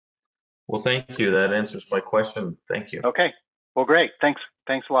 Well, thank you. That answers my question. Thank you. Okay. Well, great. Thanks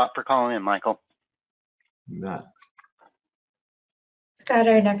a lot for calling in, Michael. You bet. Scott,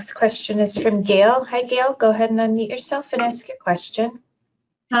 our next question is from Gail. Hi, Gail. Go ahead and unmute yourself and ask your question.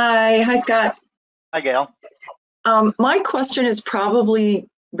 Hi, Scott. Hi, Gail. My question is probably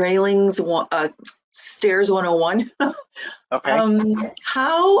railings, stairs 101. Okay.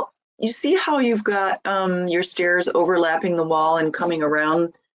 How you see how you've got your stairs overlapping the wall and coming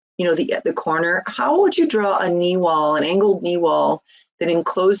around, the corner. How would you draw a knee wall, an angled knee wall that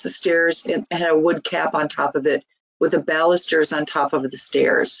enclosed the stairs and had a wood cap on top of it with the balusters on top of the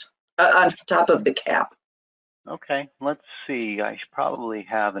stairs, on top of the cap? Okay, let's see. I probably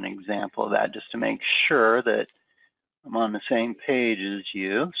have an example of that just to make sure that I'm on the same page as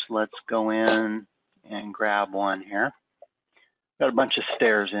you. So let's go in and grab one here. Got a bunch of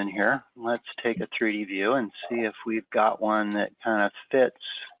stairs in here. Let's take a 3D view and see if we've got one that kind of fits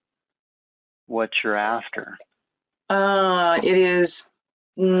what you're after. It is,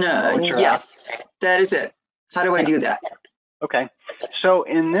 no, yes, that is it. How do I do that? Okay, so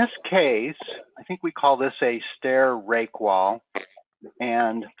in this case, I think we call this a stair rake wall,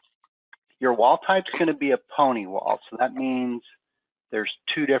 and your wall type is going to be a pony wall. So that means there's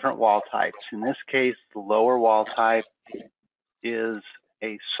 2 different wall types. In this case, the lower wall type is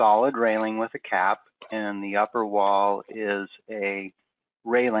a solid railing with a cap, and the upper wall is a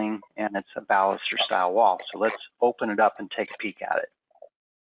railing and it's a baluster style wall. So let's open it up and take a peek at it.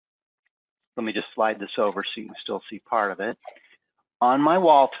 Let me just slide this over so you can still see part of it. On my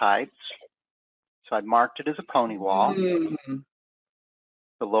wall types, so I've marked it as a pony wall. The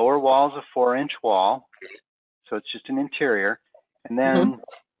lower wall is a 4-inch wall, so it's just an interior. And then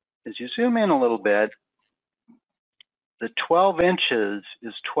as you zoom in a little bit, the 12 inches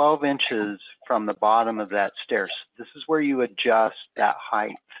is 12 inches from the bottom of that stair. So this is where you adjust that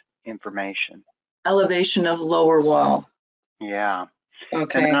height information. Elevation of lower wall. Yeah.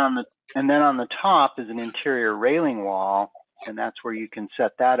 Okay. And then on the top is an interior railing wall, and that's where you can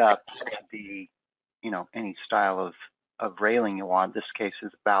set that up to be, any style of railing you want. This case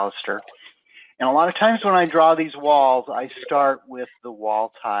is baluster. And a lot of times when I draw these walls, I start with the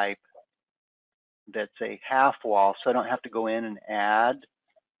wall type that's a half wall, so I don't have to go in and add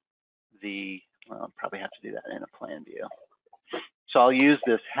I'll probably have to do that in a plan view. So I'll use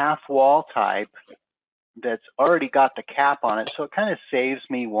this half wall type that's already got the cap on it, so it kind of saves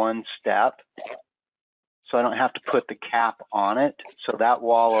me one step. So I don't have to put the cap on it. So that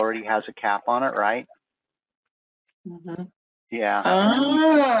wall already has a cap on it, right? Mm-hmm. Yeah.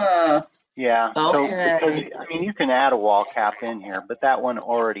 Ah, yeah. okay. So because, I mean, you can add a wall cap in here, but that one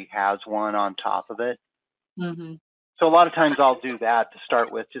already has one on top of it. Mm-hmm. So a lot of times I'll do that to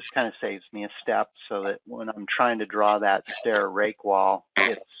start with, just kind of saves me a step so that when I'm trying to draw that stair rake wall,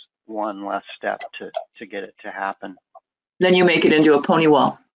 it's one less step to get it to happen. Then you make it into a pony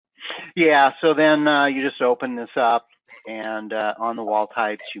wall. Yeah, so then you just open this up, and on the wall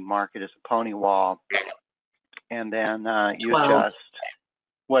types, you mark it as a pony wall, and then you 12. adjust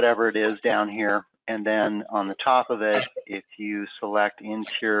whatever it is down here. And then on the top of it, if you select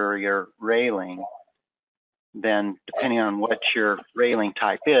interior railing, then depending on what your railing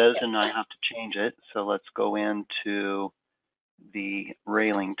type is, and I have to change it. So let's go into the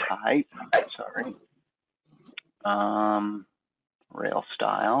railing type, sorry. Rail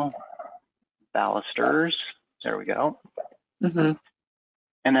style, balusters, there we go. Mm-hmm.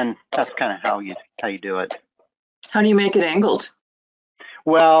 And then that's kind of how you do it. How do you make it angled?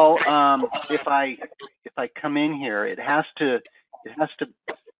 Well, if I come in here, it has to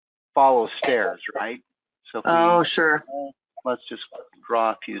follow stairs, right? So if Sure. let's just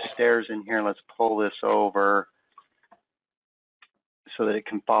draw a few stairs in here. Let's pull this over so that it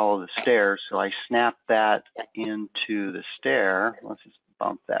can follow the stairs. So I snap that into the stair. Let's just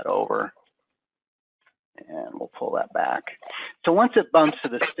bump that over, and we'll pull that back. So once it bumps to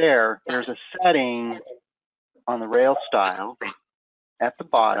the stair, there's a setting on the rail style at the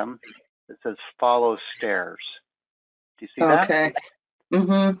bottom that says follow stairs. Do you see that? Okay.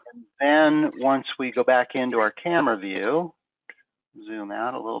 Mm-hmm. Then once we go back into our camera view, zoom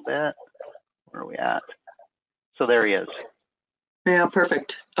out a little bit. Where are we at? So there he is. Yeah,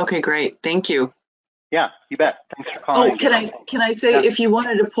 perfect. Okay, great. Thank you. Yeah, you bet. Thanks for calling. Oh, can I say, if you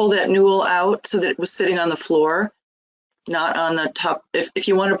wanted to pull that newel out so that it was sitting on the floor, not on the top, if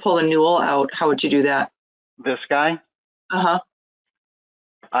you want to pull the newel out, how would you do that? This guy? Uh-huh.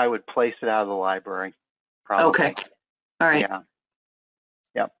 I would place it out of the library, probably. Okay. All right. Yeah.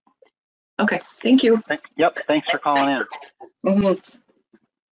 Yep. Okay. Thank you. Yep. Thanks for calling in. Mm-hmm.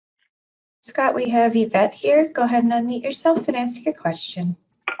 Scott, we have Yvette here. Go ahead and unmute yourself and ask your question.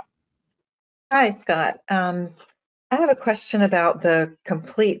 Hi, Scott. I have a question about the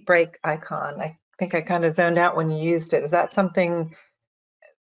complete break icon. I think I kind of zoned out when you used it. Is that something,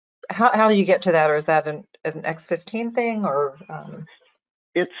 how do you get to that? Or is that an X15 thing, or?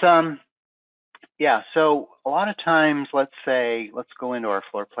 It's, yeah, so a lot of times, let's go into our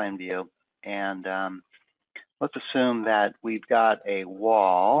floor plan view, and let's assume that we've got a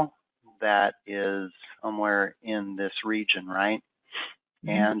wall that is somewhere in this region, right?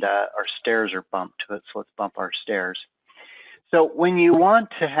 And our stairs are bumped to it, so let's bump our stairs. So when you want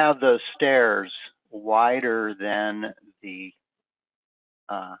to have those stairs wider than the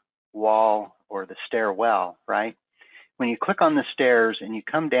wall or the stairwell, right? When you click on the stairs and you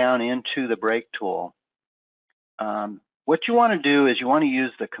come down into the brake tool, what you want to do is you want to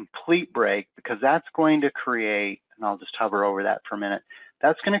use the complete brake, because that's going to create, and I'll just hover over that for a minute,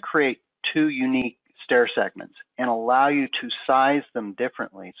 that's going to create two unique stair segments and allow you to size them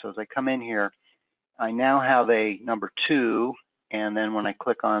differently. So as I come in here, I now have a number 2, and then when I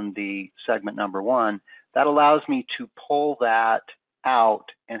click on the segment number 1, that allows me to pull that out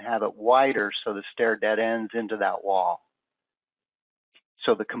and have it wider so the stair dead ends into that wall.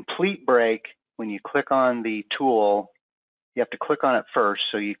 So the complete brake, when you click on the tool, you have to click on it first.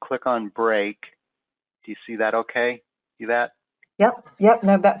 So you click on brake. Do you see that okay? See that? Yep,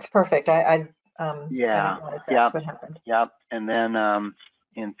 no, that's perfect. Yeah, I didn't realize that's what happened. Yep, and then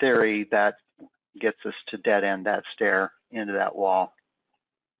in theory, that gets us to dead end that stair into that wall.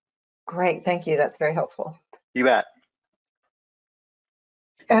 Great, thank you. That's very helpful. You bet.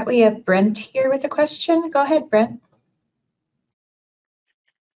 Scott, we have Brent here with a question. Go ahead, Brent.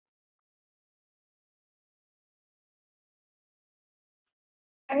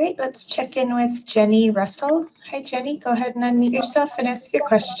 All right, let's check in with Jenny Russell. Hi, Jenny. Go ahead and unmute yourself and ask your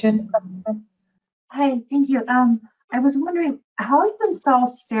question. Hi, thank you. I was wondering, how do you install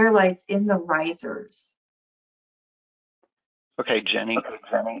stair lights in the risers? Okay, Jenny.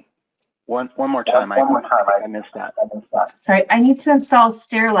 One more time. I missed that. Sorry, I need to install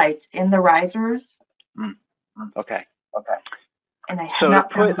stair lights in the risers. Okay. And I have So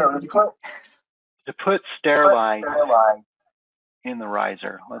not found how to do it. to put stair lights in the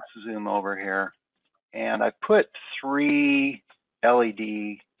riser, let's zoom over here. And I put 3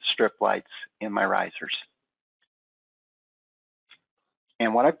 LED strip lights in my risers.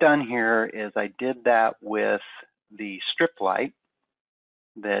 And what I've done here is I did that with the strip light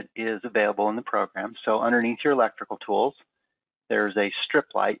that is available in the program. So underneath your electrical tools, there's a strip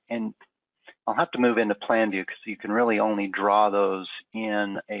light, and I'll have to move into plan view because you can really only draw those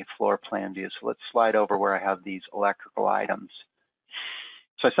in a floor plan view. So let's slide over where I have these electrical items.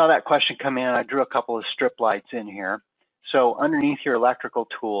 So I saw that question come in. I drew a couple of strip lights in here. So underneath your electrical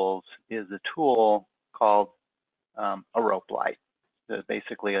tools is a tool called a rope light.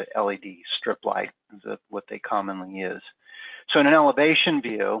 Basically a LED strip light is what they commonly use. So in an elevation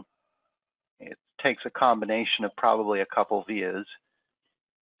view, it takes a combination of probably a couple views.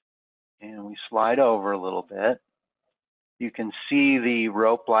 And we slide over a little bit. You can see the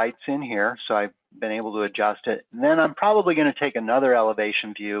rope lights in here, so I've been able to adjust it. And then I'm probably going to take another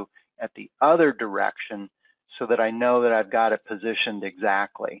elevation view at the other direction so that I know that I've got it positioned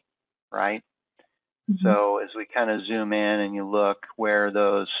exactly, right? Mm-hmm. So as we kind of zoom in and you look where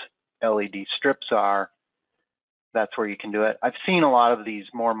those LED strips are, that's where you can do it. I've seen a lot of these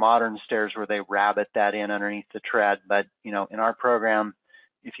more modern stairs where they rabbit that in underneath the tread, but you know, in our program,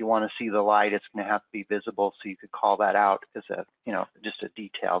 if you want to see the light, it's going to have to be visible, so you could call that out as a, you know, just a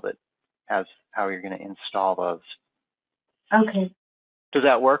detail that has how you're going to install those. Okay. Does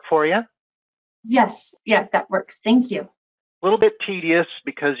that work for you? Yes, yeah, that works. Thank you. A little bit tedious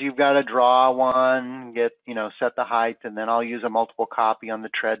because you've got to draw one, get, you know, set the height, and then I'll use a multiple copy on the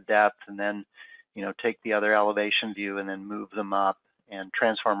tread depth, and then, you know, take the other elevation view and then move them up. And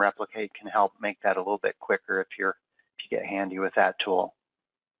transform replicate can help make that a little bit quicker if you get handy with that tool.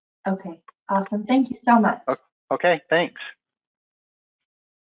 Okay, awesome. Thank you so much. Okay, thanks.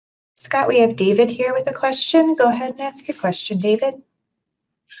 Scott, we have David here with a question. Go ahead and ask your question, David.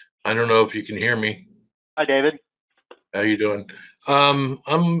 I don't know if you can hear me. Hi, David. How you doing?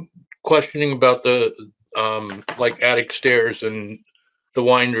 I'm questioning about the like attic stairs and the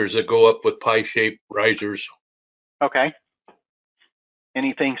winders that go up with pie-shaped risers. Okay.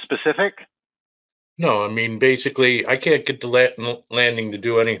 Anything specific? No, I mean, basically, I can't get the landing to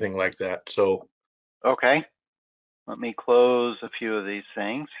do anything like that, so. Okay. Let me close a few of these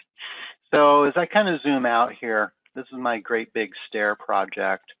things. So as I kind of zoom out here, this is my great big stair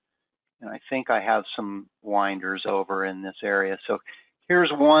project. And I think I have some winders over in this area. So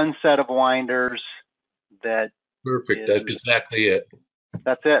here's one set of winders that perfect. That's exactly it.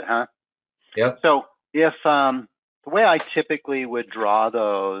 That's it, huh? Yeah. So if the way I typically would draw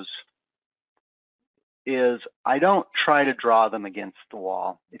those is I don't try to draw them against the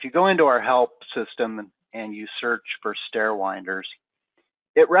wall. If you go into our help system and you search for stair winders,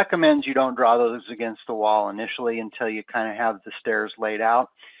 it recommends you don't draw those against the wall initially until you kind of have the stairs laid out.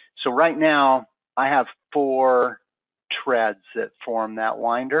 So right now I have 4 treads that form that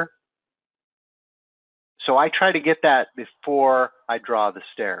winder. So I try to get that before I draw the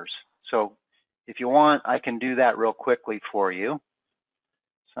stairs. So if you want, I can do that real quickly for you.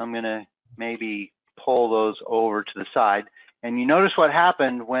 So I'm going to maybe pull those over to the side. And you notice what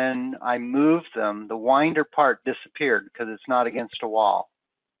happened when I moved them, the winder part disappeared because it's not against a wall,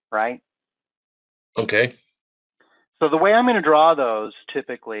 right? Okay. So the way I'm going to draw those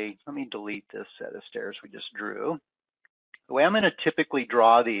typically, let me delete this set of stairs we just drew. The way I'm going to typically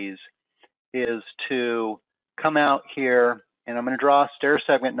draw these is to come out here and I'm going to draw stair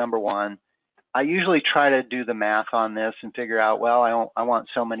segment number 1. I usually try to do the math on this and figure out, well, I want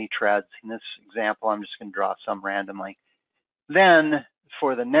so many treads. In this example, I'm just going to draw some randomly. Then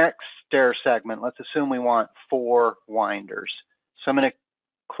for the next stair segment, let's assume we want 4 winders. So I'm going to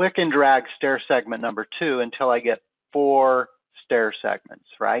click and drag stair segment number 2 until I get 4 stair segments,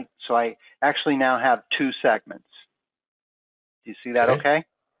 right? So I actually now have 2 segments. Do you see that okay?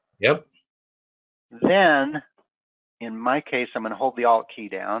 Yep. Then, in my case, I'm going to hold the Alt key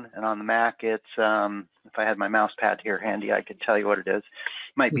down, and on the Mac, it's, if I had my mouse pad here handy, I could tell you what it is.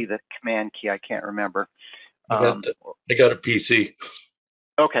 It might be the Command key, I can't remember. I got a PC.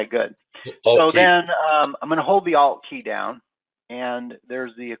 Okay, good. Alt so key. Then I'm going to hold the Alt key down, and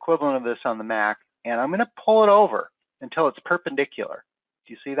there's the equivalent of this on the Mac, and I'm going to pull it over until it's perpendicular.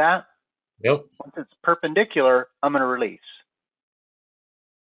 Do you see that? Yep. Once it's perpendicular, I'm going to release.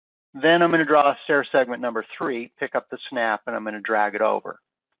 Then I'm going to draw stair segment number 3, pick up the snap, and I'm going to drag it over.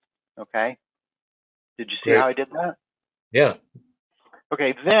 Okay? Did you see how I did that? Yeah.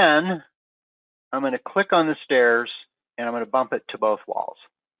 Okay, then I'm going to click on the stairs, and I'm going to bump it to both walls.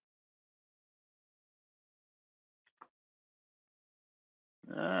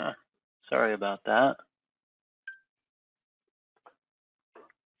 Sorry about that.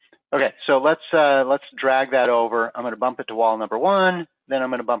 Okay, so let's drag that over. I'm going to bump it to wall number 1, then I'm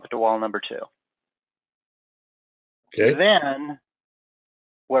going to bump it to wall number 2. Okay. Then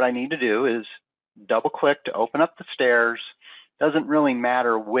what I need to do is double click to open up the stairs. Doesn't really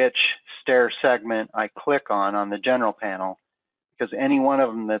matter which stair segment I click on the general panel, because any one of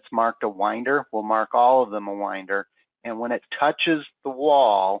them that's marked a winder will mark all of them a winder. And when it touches the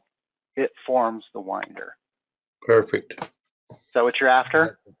wall, it forms the winder. Perfect. Is that what you're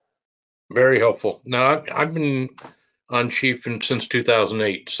after? Very helpful. Now, I've been on Chief since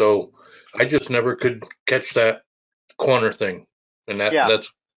 2008, so I just never could catch that corner thing. And that's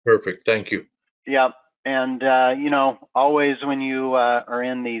perfect. Thank you. Yep. And, you know, always when you are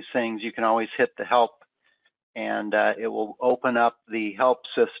in these things, you can always hit the help, and it will open up the help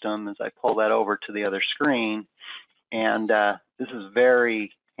system as I pull that over to the other screen. And this is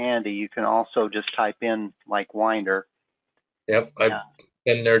very handy. You can also just type in like winder. Yep, I've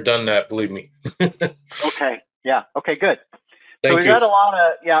been there, done that, believe me. Okay, yeah, okay, good. Thank so we've you. got a lot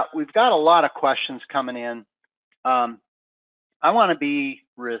of, we've got a lot of questions coming in. I want to be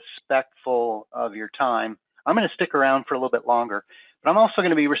respectful of your time. I'm going to stick around for a little bit longer, but I'm also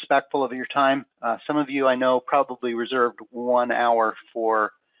going to be respectful of your time. Some of you I know probably reserved 1 hour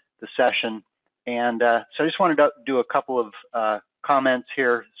for the session. And so I just wanted to do a couple of comments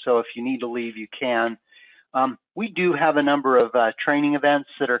here. So if you need to leave, you can. We do have a number of training events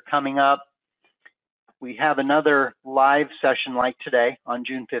that are coming up. We have another live session like today on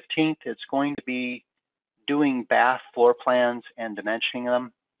June 15th. It's going to be doing bath floor plans and dimensioning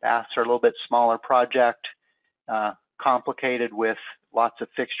them. Baths are a little bit smaller project, complicated with lots of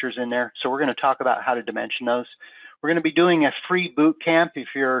fixtures in there. So we're going to talk about how to dimension those. We're going to be doing a free boot camp if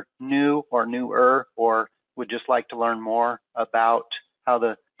you're new or newer or would just like to learn more about how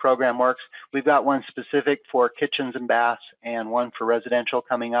the program works. We've got one specific for kitchens and baths and one for residential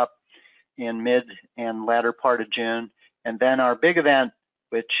coming up in mid and latter part of June. And then our big event,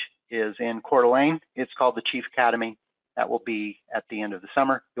 which is in Coeur d'Alene, it's called the Chief Academy. That will be at the end of the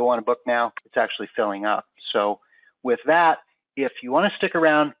summer. You'll want to book now. It's actually filling up. So with that, if you want to stick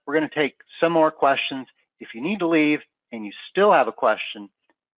around, we're going to take some more questions. If you need to leave and you still have a question,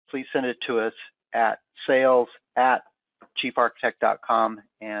 please send it to us at sales@chiefarchitect.com,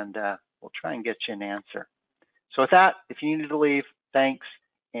 and we'll try and get you an answer. So with that, if you need to leave, thanks.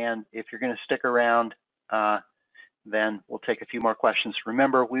 And if you're going to stick around, then we'll take a few more questions.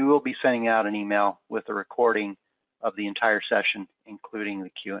 Remember, we will be sending out an email with a recording of the entire session, including the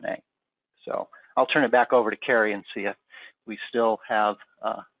Q&A. So I'll turn it back over to Carrie and see if we still have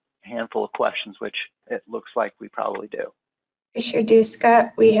a handful of questions, which it looks like we probably do. We sure do,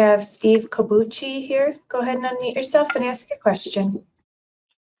 Scott. We have Steve Kobuchi here. Go ahead and unmute yourself and ask your question.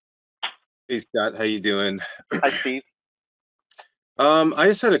 Hey, Scott, how you doing? Hi, Steve. I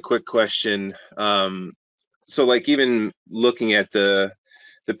just had a quick question. So like even looking at the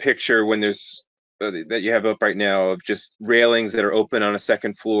picture when there's that you have up right now of just railings that are open on a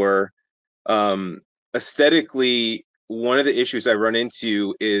second floor, aesthetically, one of the issues I run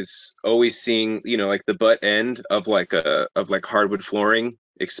into is always seeing, you know, like the butt end of like hardwood flooring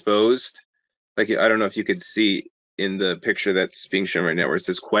exposed. Like, I don't know if you could see in the picture that's being shown right now where it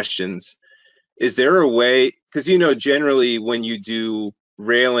says questions. Is there a way, because you know generally when you do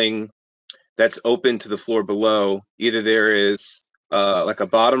railing that's open to the floor below, either there is like a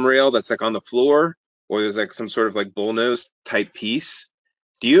bottom rail that's like on the floor, or there's like some sort of like bullnose type piece.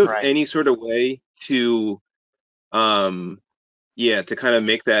 Do you have any sort of way to to kind of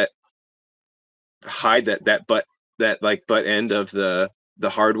make that hide that butt end of the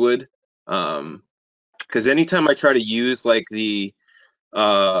hardwood? Because anytime I try to use like the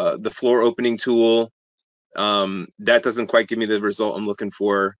floor opening tool, that doesn't quite give me the result I'm looking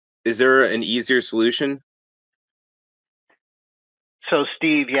for. Is there an easier solution? So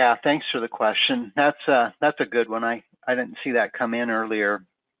Steve, yeah, thanks for the question. That's a good one. I didn't see that come in earlier,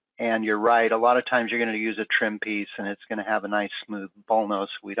 and you're right. A lot of times you're going to use a trim piece, and it's going to have a nice smooth bullnose.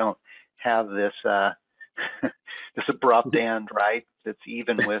 We don't have this this abrupt end, right? That's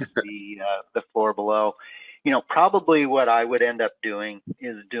even with the floor below. You know, probably what I would end up doing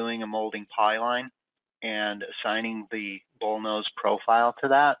is doing a molding polyline and assigning the bullnose profile to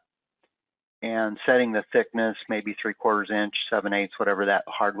that, and setting the thickness, maybe 3/4 inch, 7/8, whatever that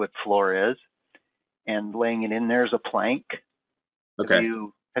hardwood floor is, and laying it in there as a plank. Okay.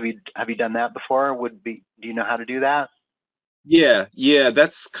 Have you done that before? Do you know how to do that? Yeah,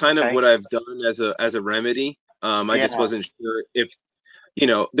 that's kind of what I've done as a remedy. I just wasn't sure if, you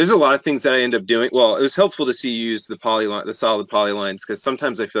know, there's a lot of things that I end up doing. Well, it was helpful to see you use the polyline, the solid polylines, because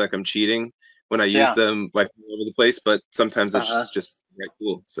sometimes I feel like I'm cheating when I use them like all over the place, but sometimes it's just right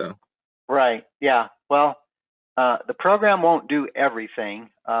cool. So. Right. Yeah. Well, the program won't do everything.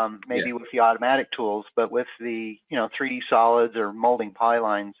 maybe with the automatic tools, but with the 3D solids or molding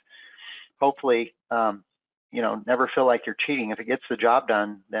polylines, hopefully never feel like you're cheating. If it gets the job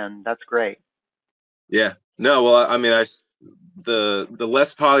done, then that's great. Yeah. No, well, I mean, the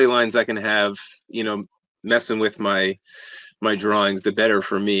less polylines I can have, messing with my drawings, the better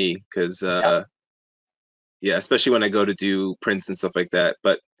for me, because yeah, especially when I go to do prints and stuff like that.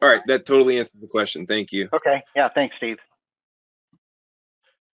 But all right, that totally answers the question. Thank you. Okay. Yeah. Thanks, Steve.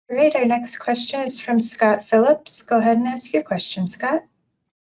 Great. Our next question is from Scott Phillips. Go ahead and ask your question, Scott.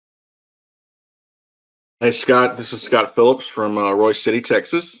 Hey, Scott. This is Scott Phillips from Royce City,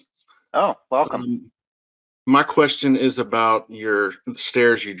 Texas. Oh, welcome. My question is about your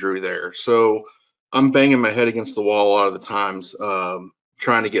stairs you drew there. So I'm banging my head against the wall a lot of the times,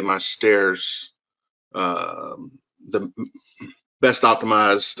 trying to get my stairs the best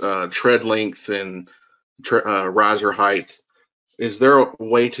optimized tread length and riser height. Is there a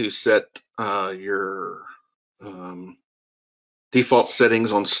way to set your default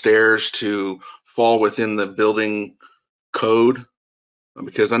settings on stairs to fall within the building code?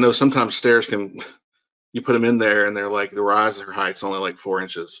 Because I know sometimes stairs you put them in there and they're like the riser height's only like 4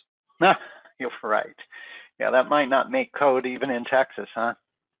 inches. No, you're right. Yeah, that might not make code even in Texas, huh?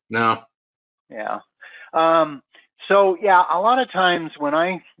 No. Yeah. So yeah, a lot of times when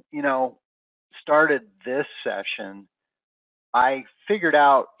I, started this session, I figured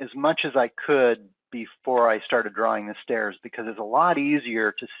out as much as I could before I started drawing the stairs, because it's a lot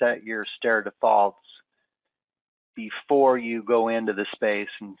easier to set your stair defaults before you go into the space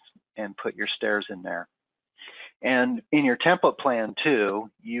and put your stairs in there. And in your template plan too,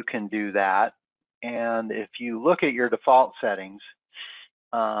 you can do that. And if you look at your default settings,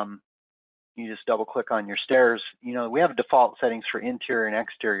 you just double click on your stairs. We have default settings for interior and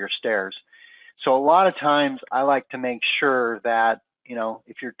exterior stairs. So a lot of times I like to make sure that,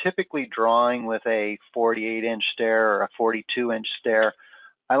 if you're typically drawing with a 48-inch stair or a 42-inch stair,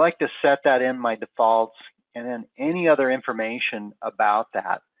 I like to set that in my defaults and then any other information about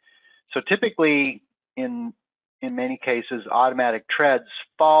that. So typically in many cases, automatic treads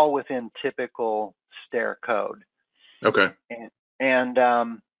fall within typical stair code. Okay. And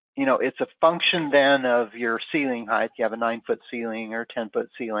it's a function then of your ceiling height. You have a 9-foot ceiling or 10-foot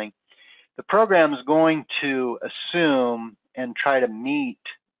ceiling. The program is going to assume and try to meet,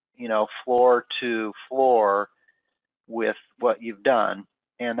 floor to floor with what you've done.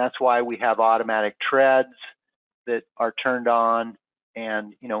 And that's why we have automatic treads that are turned on.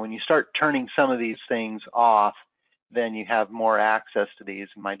 And, when you start turning some of these things off, then you have more access to these.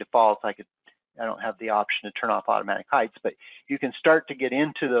 In my defaults, I don't have the option to turn off automatic heights, but you can start to get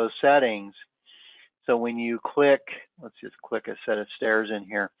into those settings. So when you click, let's just click a set of stairs in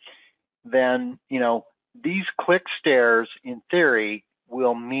here, then, these click stairs in theory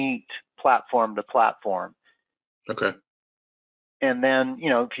will meet platform to platform. Okay. And then,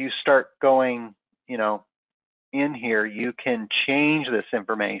 if you start going, in here, you can change this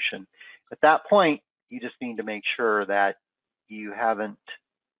information. At that point, you just need to make sure that you haven't,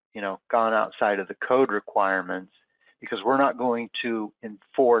 gone outside of the code requirements, because we're not going to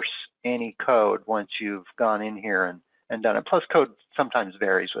enforce any code once you've gone in here and done it. Plus, code sometimes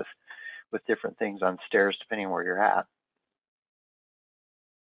varies with different things on stairs depending where you're at.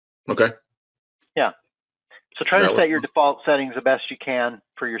 Okay. Yeah. So try to set your default settings the best you can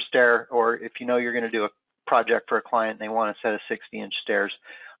for your stair, or if you're going to do a project for a client and they want to set a 60-inch stairs,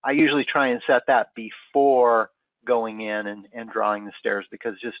 I usually try and set that before going in and drawing the stairs,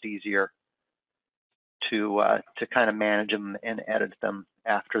 because it's just easier to kind of manage them and edit them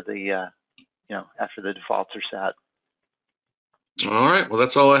after the after the defaults are set. All right. Well,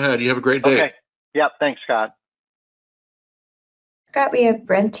 that's all I had. You have a great day. Okay. Yep. Thanks, Scott. Scott, we have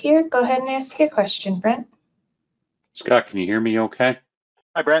Brent here. Go ahead and ask your question, Brent. Scott, can you hear me okay?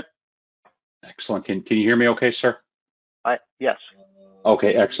 Hi, Brent. Excellent. Can you hear me okay, sir? Yes.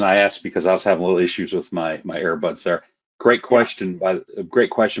 Okay, excellent. I asked because I was having a little issues with my earbuds there. Great question by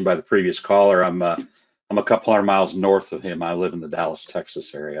the previous caller. I'm a couple hundred miles north of him. I live in the Dallas,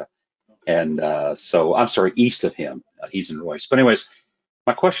 Texas area, and so I'm sorry, east of him. He's in Royce. But anyways,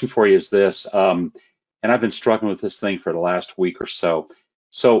 my question for you is this, and I've been struggling with this thing for the last week or so.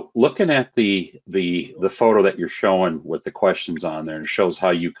 So looking at the photo that you're showing with the questions on there, and it shows how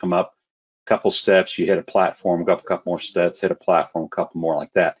you come up a couple steps, you hit a platform, go up a couple more steps, hit a platform, a couple more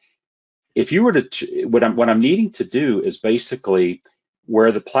like that. If you were to, what I'm needing to do is basically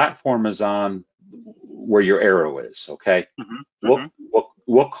where the platform is on, where your arrow is, okay? Mm-hmm.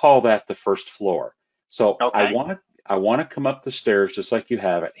 We'll call that the first floor. So okay. I want to come up the stairs just like you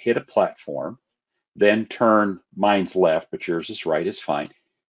have it, hit a platform, then turn, mine's left, but yours is right, is fine.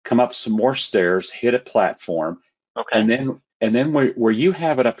 come up some more stairs, hit a platform, Okay. and then where you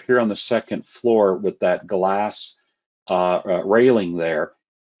have it up here on the second floor with that glass railing there,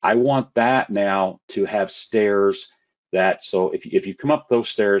 I want that now to have stairs that, so if you come up those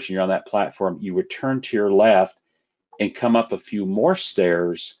stairs and you're on that platform, you would turn to your left and come up a few more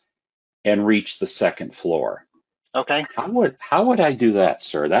stairs and reach the second floor. Okay. How would I do that,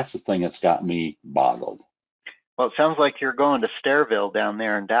 sir? That's the thing that's got me boggled. Well, it sounds like you're going to Stairville down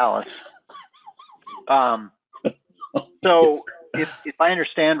there in Dallas. So if I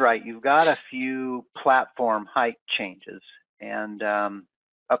understand right, you've got a few platform height changes, and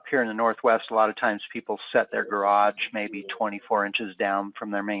up here in the Northwest, a lot of times people set their garage maybe 24 inches down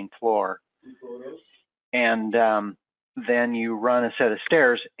from their main floor. And then you run a set of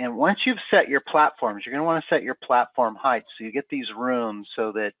stairs. And once you've set your platforms, you're going to want to set your platform height. So you get these rooms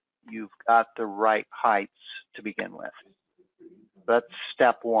so that you've got the right heights to begin with. That's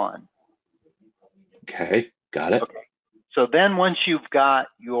step one. Okay, got it. Okay. So then once you've got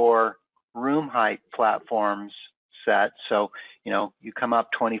your room height platforms set, so, you come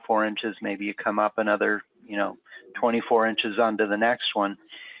up 24 inches, maybe you come up another, 24 inches onto the next one,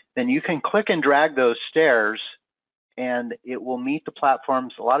 then you can click and drag those stairs and it will meet the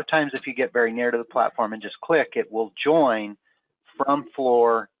platforms. A lot of times if you get very near to the platform and just click, it will join from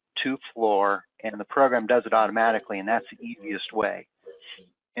floor to floor, and the program does it automatically, and that's the easiest way.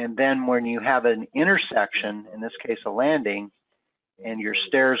 And then when you have an intersection, in this case a landing, and your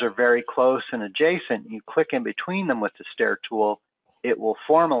stairs are very close and adjacent, you click in between them with the stair tool, it will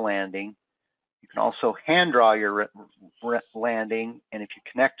form a landing. You can also hand draw your landing, and if you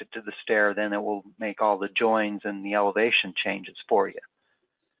connect it to the stair, then it will make all the joins and the elevation changes for you.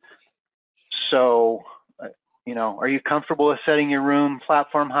 So, are you comfortable with setting your room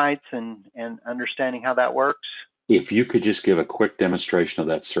platform heights and understanding how that works? If you could just give a quick demonstration of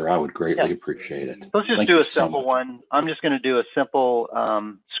that, sir, I would greatly appreciate it. Let's just do a simple one. I'm just going to do a simple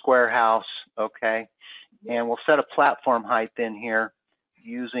square house, okay? And we'll set a platform height in here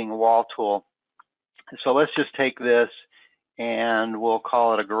using a wall tool. So let's just take this and we'll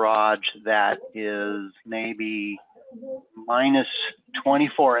call it a garage that is maybe minus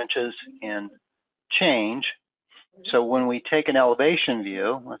 24 inches in change. So when we take an elevation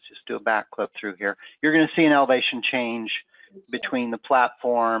view, let's just do a back clip through here, you're going to see an elevation change between the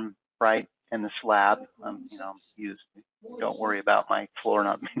platform, right, and the slab. Don't worry about my floor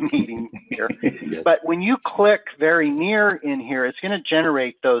not meeting here. But when you click very near in here, it's going to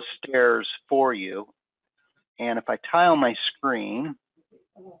generate those stairs for you. And if I tile my screen,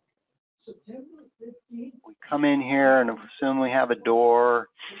 we come in here and assume we have a door,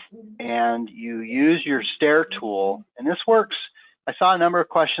 and you use your stair tool, and this works. I saw a number of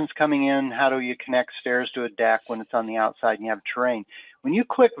questions coming in. How do you connect stairs to a deck when it's on the outside and you have terrain? When you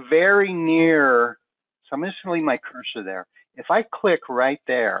click very near, so I'm just going to leave my cursor there. If I click right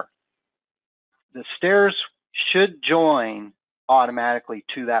there, the stairs should join automatically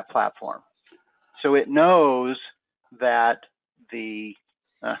to that platform. So it knows that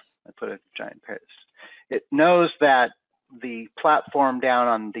I put a giant paste. It knows that the platform down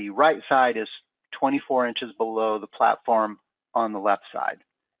on the right side is 24 inches below the platform on the left side.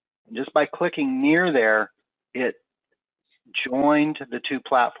 And just by clicking near there, it joined the two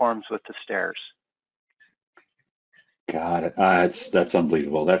platforms with the stairs. Got it. That's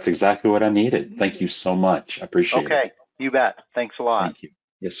unbelievable. That's exactly what I needed. Thank you so much. I appreciate it. Okay, you bet. Thanks a lot. Thank you.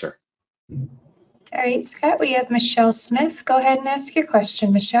 Yes, sir. All right, Scott, we have Michelle Smith. Go ahead and ask your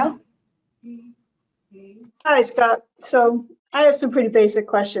question, Michelle. Hi, Scott. So I have some pretty basic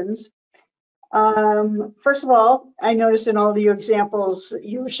questions. First of all, I noticed in all of your examples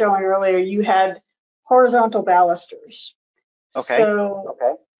you were showing earlier, you had horizontal balusters. Okay. So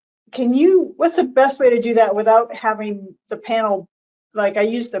what's the best way to do that without having the panel, like I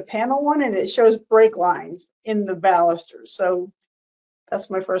use the panel one and it shows break lines in the balusters. So that's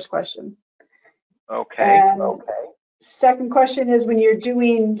my first question. Okay. And second question is, when you're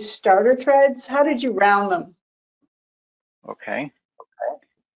doing starter treads, how did you round them? Okay.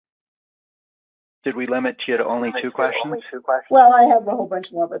 Did we limit you to only two questions? Well, I have a whole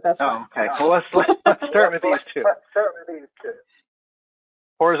bunch more, but that's fine. Okay. Well, let's start with these two.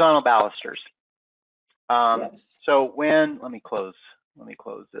 Horizontal balusters. Yes. So let me close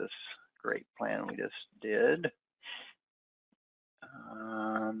this great plan we just did.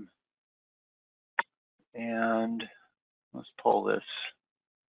 And let's pull this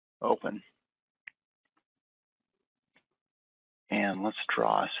open. And let's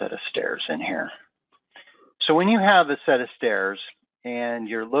draw a set of stairs in here. So when you have a set of stairs and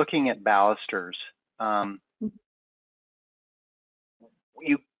you're looking at balusters,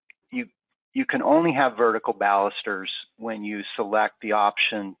 you can only have vertical balusters when you select the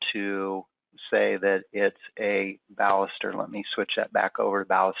option to say that it's a baluster. Let me switch that back over to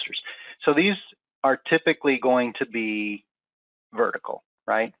balusters. So these are typically going to be vertical,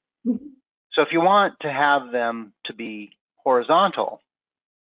 right? So if you want to have them to be horizontal,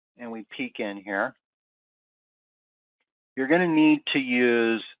 and we peek in here, you're going to need to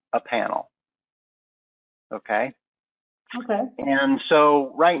use a panel, okay? Okay. And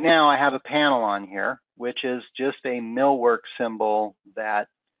so right now I have a panel on here, which is just a millwork symbol that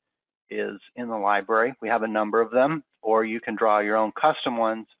is in the library. We have a number of them, or you can draw your own custom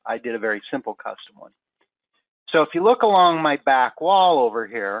ones. I did a very simple custom one. So if you look along my back wall over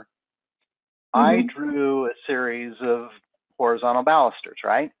here, I drew a series of horizontal balusters,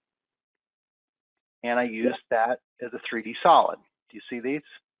 right? And I used that as a 3D solid. Do you see these?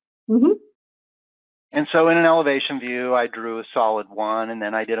 And so in an elevation view, I drew a solid one, and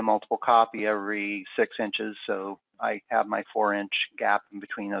then I did a multiple copy every 6 inches. So I have my 4-inch gap in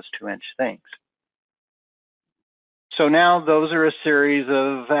between those 2-inch things. So now those are a series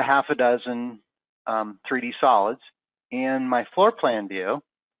of a half a dozen 3D solids. In my floor plan view,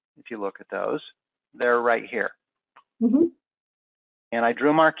 if you look at those, they're right here. And I drew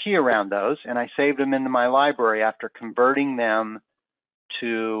a marquee around those, and I saved them into my library after converting them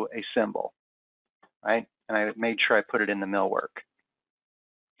to a symbol, right? And I made sure I put it in the millwork.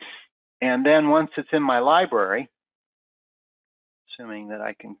 And then once it's in my library, assuming that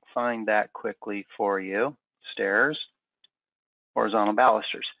I can find that quickly for you, stairs, horizontal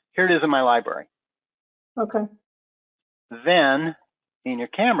balusters. Here it is in my library. Okay. Then in your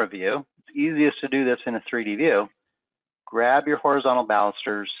camera view, it's easiest to do this in a 3D view. Grab your horizontal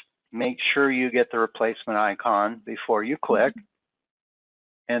balusters, make sure you get the replacement icon before you click,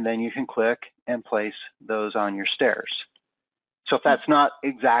 and then you can click and place those on your stairs. So if that's not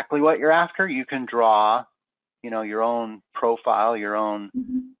exactly what you're after, you can draw, you know, your own profile, your own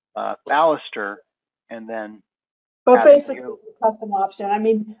baluster, and then but basically custom option. I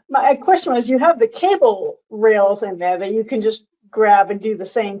mean, my question was, you have the cable rails in there that you can just grab and do the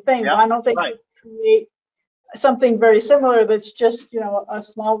same thing. Why don't they create something very similar that's just, you know, a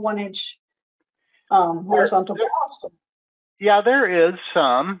small 1-inch horizontal baluster? Yeah, there is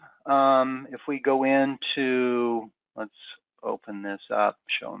some. If we go into, let's open this up,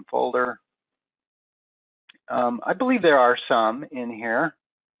 show in folder. I believe there are some in here.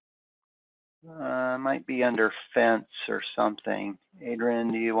 Might be under fence or something.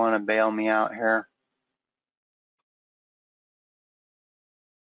 Adrian, do you want to bail me out here?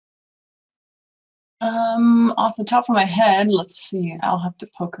 Off the top of my head, let's see, I'll have to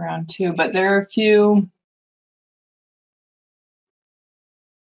poke around too, but there are a few.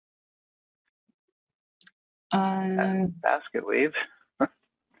 Basket weave.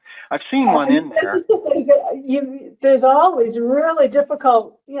 I've seen one in there. There's always really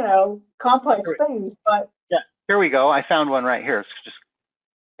difficult, you know, complex things, but. Yeah, here we go. I found one right here. It's just,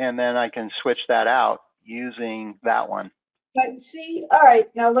 and then I can switch that out using that one. But see, all right,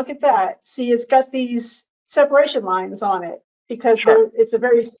 now look at that. See, it's got these separation lines on it because it's a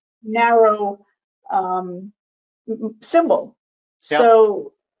very narrow symbol. Yep.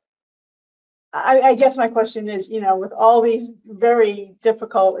 So I guess my question is, you know, with all these very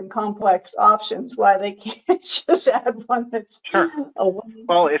difficult and complex options, why they can't just add one that's a one,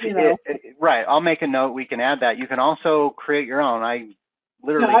 well, if you know. Right, I'll make a note. We can add that. You can also create your own. I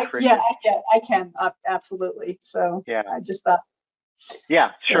literally created. Yeah, I can absolutely. So yeah, I just thought.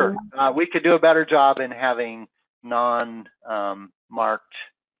 Yeah, sure. We could do a better job in having non-marked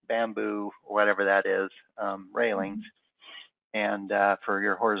bamboo, or whatever that is, railings, and for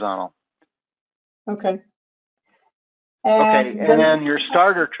your horizontal. Okay. Okay, and then your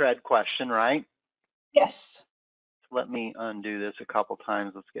starter tread question, right? Yes. Let me undo this a couple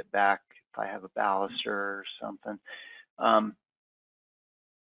times. Let's get back if I have a baluster or something.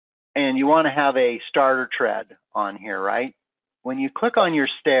 And you want to have a starter tread on here, right? When you click on your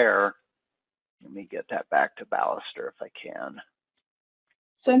stair, let me get that back to baluster if I can.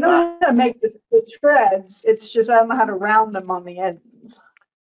 So I know how to make the treads. It's just I don't know how to round them on the ends.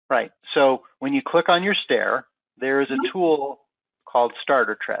 Right. So when you click on your stair, there is a tool called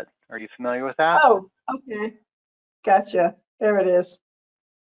starter tread. Are you familiar with that? Oh, okay. Gotcha. There it is.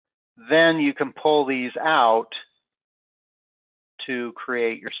 Then you can pull these out to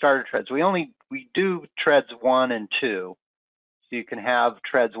create your starter treads. We do treads 1 and 2. So you can have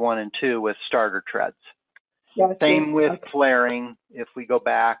treads 1 and 2 with starter treads. Gotcha. Same with flaring. If we go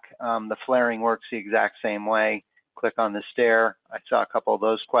back, the flaring works the exact same way. Click on the stair. I saw a couple of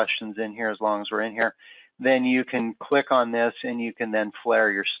those questions in here as long as we're in here. Then you can click on this and you can then flare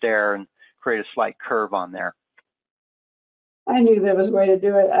your stair. And create a slight curve on there. I knew there was a way to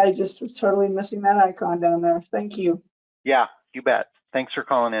do it. I just was totally missing that icon down there. Thank you. Yeah, you bet. Thanks for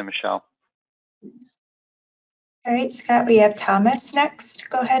calling in, Michelle. All right, Scott, we have Thomas next.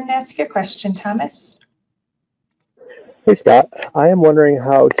 Go ahead and ask your question, Thomas. Hey, Scott. I am wondering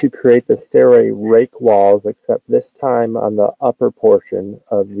how to create the stairway rake walls, except this time on the upper portion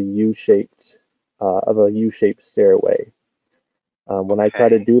of the U-shaped stairway. When I try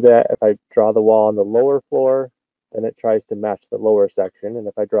to do that, if I draw the wall on the lower floor, then it tries to match the lower section, and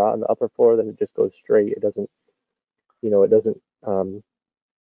if I draw it on the upper floor, then it just goes straight. It doesn't, it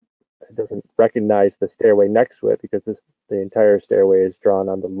doesn't recognize the stairway next to it because the entire stairway is drawn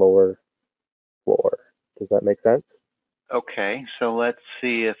on the lower floor. Does that make sense? Okay, so let's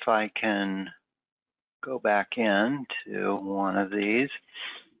see if I can go back in to one of these.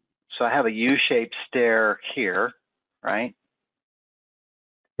 So I have a U-shaped stair here, right?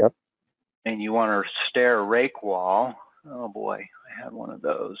 Yep. And you want a stair rake wall. Oh boy, I had one of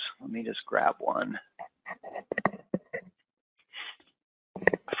those. Let me just grab one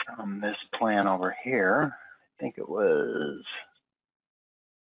from this plan over here. I think it was,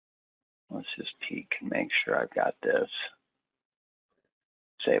 let's just peek and make sure I've got this.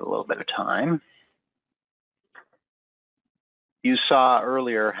 Save a little bit of time. You saw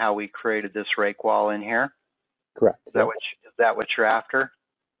earlier how we created this rake wall in here? Correct. Is that what you're after?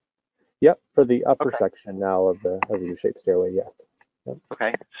 Yep, for the upper section now of the U-shaped stairway, yeah. Yep.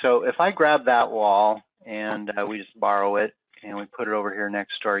 Okay, so if I grab that wall and we just borrow it and we put it over here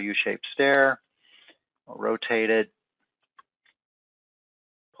next to our U-shaped stair, we'll rotate it,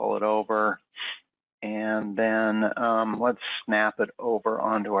 pull it over, and then let's snap it over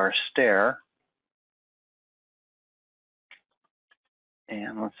onto our stair.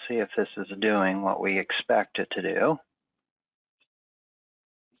 And let's see if this is doing what we expect it to do.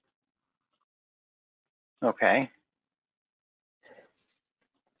 Okay.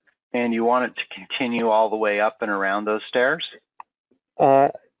 And you want it to continue all the way up and around those stairs?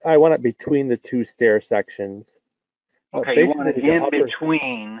 I want it between the two stair sections. Okay, you want it in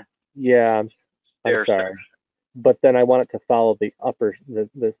between. Yeah, I'm sorry. But then I want it to follow the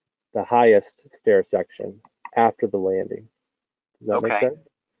the highest stair section after the landing. Does that make sense?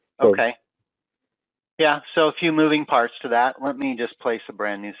 Okay. Yeah, so a few moving parts to that. Let me just place a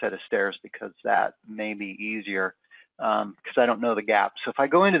brand new set of stairs because that may be easier because I don't know the gap. So if I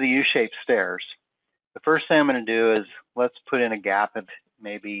go into the U-shaped stairs, the first thing I'm going to do is let's put in a gap of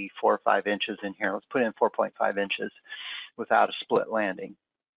maybe 4 or 5 inches in here. Let's put in 4.5 inches without a split landing.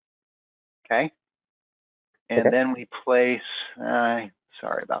 Okay. And then we place,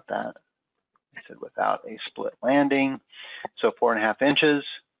 sorry about that. I said without a split landing. So 4.5 inches.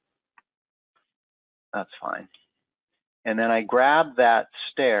 That's fine. And then I grab that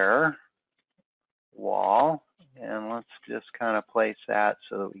stair wall and let's just kind of place that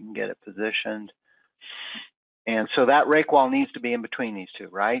so that we can get it positioned. And so that rake wall needs to be in between these two,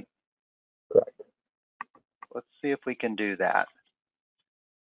 right? Correct. Let's see if we can do that.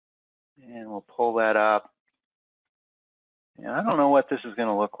 And we'll pull that up. And I don't know what this is going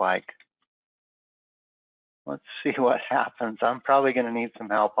to look like. Let's see what happens. I'm probably going to need some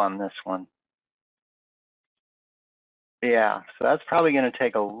help on this one. Yeah, so that's probably going to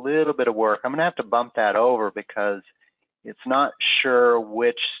take a little bit of work. I'm going to have to bump that over because it's not sure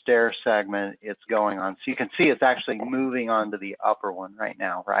which stair segment it's going on. So you can see it's actually moving onto the upper one right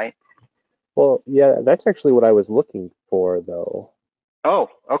now, right? Well, yeah, that's actually what I was looking for, though. Oh,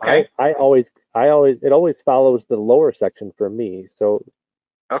 okay. It always follows the lower section for me. So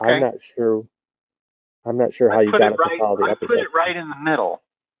I'm not sure how you got it to follow the upper section. I put it right in the middle.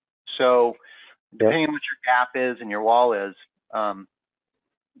 So depending on what your gap is and your wall is,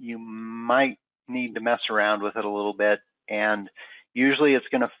 you might need to mess around with it a little bit. And usually it's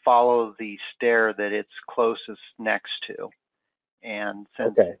going to follow the stair that it's closest next to. And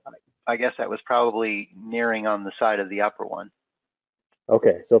since I guess that was probably nearing on the side of the upper one.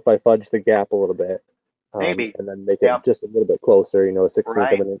 Okay, so if I fudge the gap a little bit, maybe, and then make it just a little bit closer, a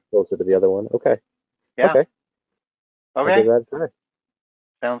 1/16 of an inch closer to the other one. Okay. Yeah. Okay. I'll give that a try.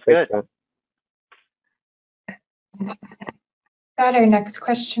 Sounds good. Got our next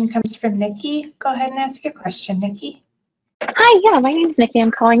question comes from Nikki. Go ahead and ask your question, Nikki. Hi, yeah, my name's Nikki.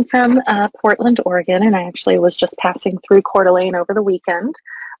 I'm calling from Portland, Oregon, and I actually was just passing through Coeur d'Alene over the weekend.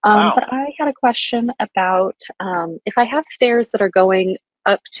 But I had a question about if I have stairs that are going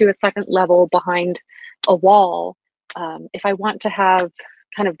up to a second level behind a wall, if I want to have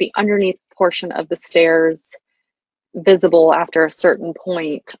kind of the underneath portion of the stairs visible after a certain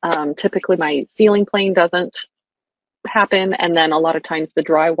point, typically my ceiling plane doesn't happen, and then a lot of times the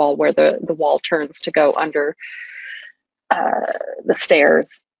drywall where the wall turns to go under the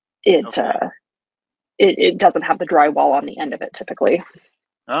stairs, it doesn't have the drywall on the end of it typically.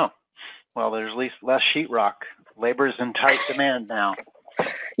 Oh, well, there's at least less sheetrock. Labor's in tight demand now.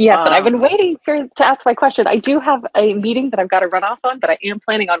 Yes, and I've been waiting to ask my question. I do have a meeting that I've got to run off on, but I am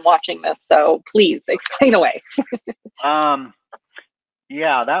planning on watching this, so please explain away.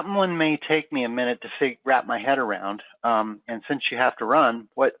 Yeah, that one may take me a minute to wrap my head around. And since you have to run,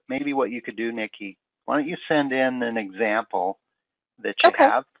 maybe what you could do, Nikki, why don't you send in an example that you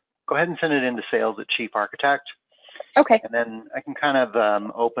have? Go ahead and send it into sales at Chief Architect. Okay. And then I can kind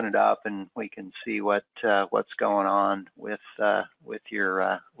of open it up, and we can see what's going on with your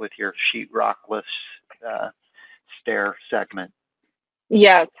sheetrockless stair segment.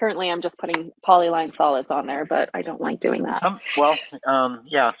 Yes, currently I'm just putting polyline solids on there, but I don't like doing that.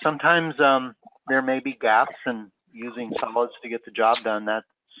 Yeah, sometimes there may be gaps, and using solids to get the job done. That's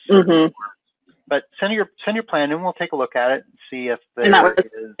But send your plan, and we'll take a look at it and see if there and that was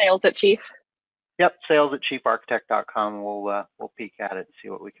is sales at Chief. Yep, sales at chiefarchitect.com. We'll peek at it and see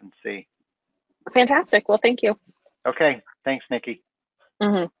what we can see. Fantastic. Well, thank you. Okay, thanks, Nikki.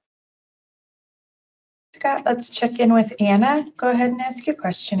 Scott, let's check in with Anna. Go ahead and ask your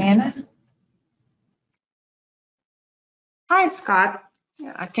question, Anna. Hi, Scott.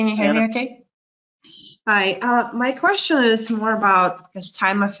 Can you hear me okay? Hi. My question is more about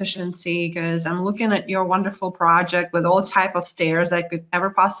time efficiency, because I'm looking at your wonderful project with all type of stairs I could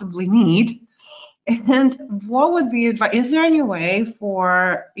ever possibly need. And what would be advice? Is there any way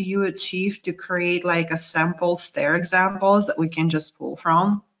for you at Chief to create like a sample stair examples that we can just pull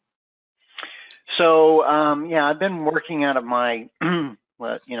from? So yeah, I've been working out of my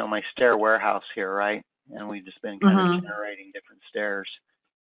my stair warehouse here, right? And we've just been kind of generating different stairs.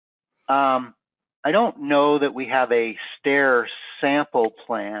 I don't know that we have a stair sample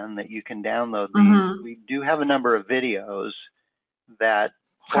plan that you can download these. We do have a number of videos that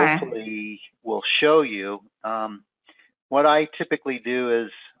hopefully will show you. What I typically do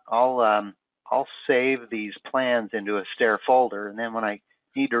is I'll save these plans into a stair folder, and then when I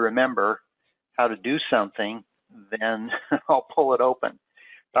need to remember how to do something, then I'll pull it open.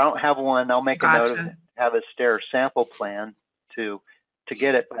 If I don't have one, I'll make a note of it, have a stair sample plan to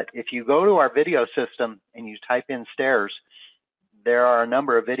get it. But if you go to our video system and you type in stairs, there are a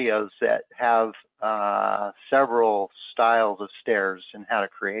number of videos that have several styles of stairs and how to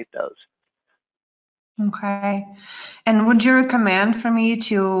create those. Okay. And would you recommend for me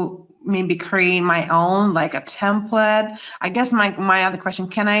to maybe create my own, like a template? I guess my other question,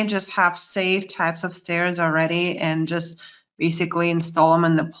 can I just have saved types of stairs already and just basically install them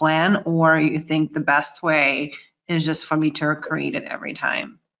in the plan? Or you think the best way is just for me to create it every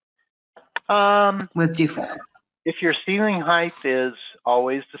time with default? If your ceiling height is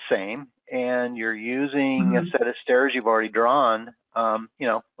always the same and you're using a set of stairs you've already drawn,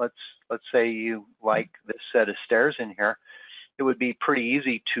 let's say you like this set of stairs in here, it would be pretty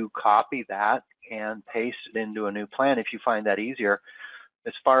easy to copy that and paste it into a new plan if you find that easier.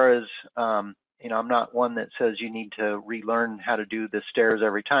 As far as, I'm not one that says you need to relearn how to do the stairs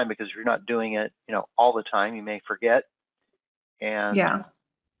every time, because if you're not doing it, all the time, you may forget. And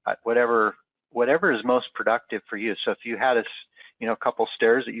whatever is most productive for you. So if you had a couple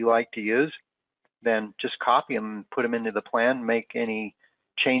stairs that you like to use, then just copy them and put them into the plan, make any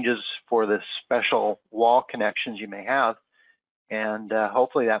changes for the special wall connections you may have, and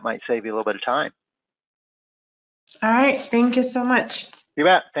hopefully that might save you a little bit of time. All right, thank you so much. You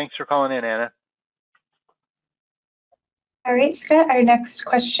bet. Thanks for calling in, Anna. All right, Scott, our next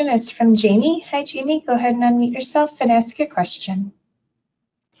question is from Jamie. Hi, Jamie. Go ahead and unmute yourself and ask your question.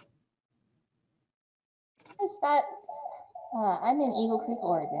 Hi, Scott. I'm in Eagle Creek,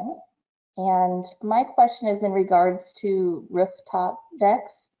 Oregon, and my question is in regards to rooftop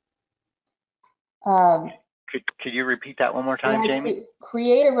decks. Could you repeat that one more time, Jamie?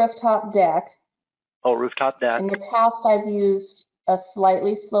 Create a rooftop deck. Oh, rooftop deck. In the past, I've used a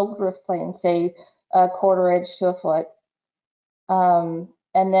slightly sloped roof plane, say a 1/4 inch to a foot. And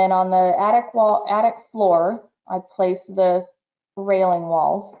then on the attic floor, I place the railing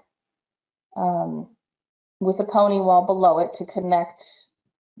walls with a pony wall below it to connect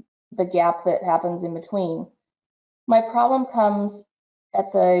the gap that happens in between. My problem comes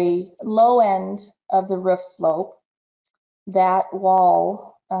at the low end of the roof slope. That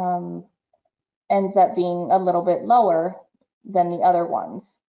wall ends up being a little bit lower than the other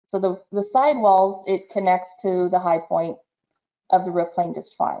ones. So the side walls, it connects to the high point of the roof plane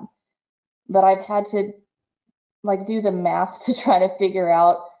just fine. But I've had to do the math to try to figure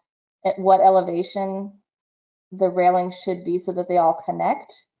out at what elevation the railings should be so that they all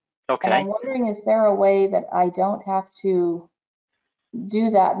connect. Okay. And I'm wondering, is there a way that I don't have to do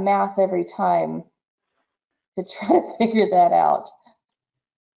that math every time to try to figure that out?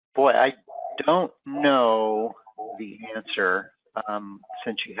 Boy, I don't know the answer,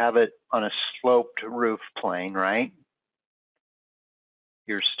 since you have it on a sloped roof plane, right?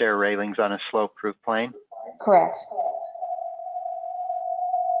 Your stair railings on a sloped roof plane? Correct.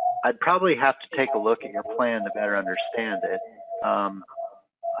 I'd probably have to take a look at your plan to better understand it.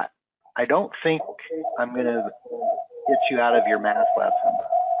 I don't think I'm going to get you out of your math lesson.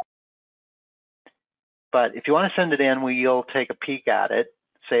 But if you want to send it in, we'll take a peek at it,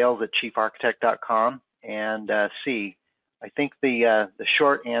 sales@chiefarchitect.com, and see. I think the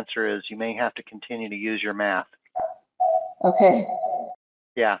short answer is you may have to continue to use your math. Okay.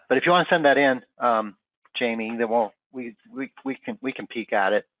 Yeah, but if you want to send that in, Jamie, then we can peek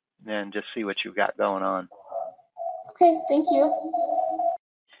at it and just see what you've got going on. Okay, thank you.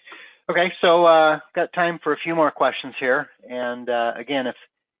 Okay, so got time for a few more questions here. And again,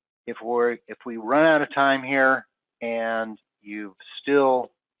 if we run out of time here and you've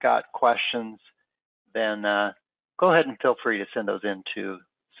still got questions, then go ahead and feel free to send those in to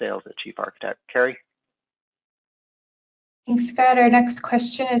sales@chiefarchitect. Carrie? Thanks, Scott. Our next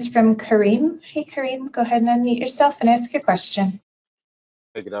question is from Kareem. Hey, Kareem, go ahead and unmute yourself and ask your question.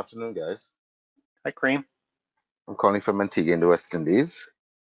 Hey, good afternoon, guys. Hi, Kareem. I'm calling from Antigua in the West Indies.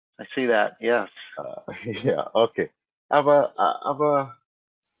 I see that, yes. Yeah, okay. I have a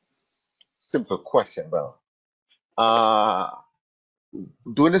simple question, though.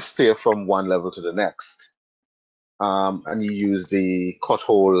 Doing a stair from one level to the next, and you use the cut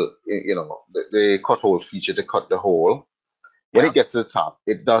hole, the cut hole feature to cut the hole. When it gets to the top,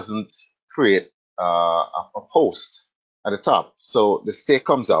 it doesn't create a post at the top. So the stair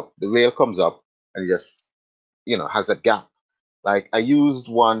comes up, the rail comes up, and it just, has a gap. Like I used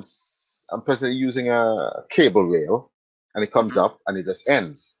once, I'm presently using a cable rail, and it comes up and it just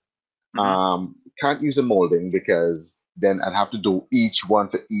ends. Can't use a molding because then I'd have to do each one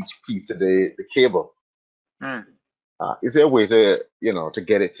for each piece of the cable. Is there a way to, to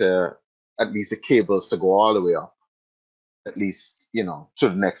get it to at least the cables to go all the way up, at least, to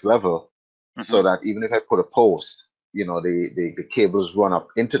the next level, so that even if I put a post, the cables run up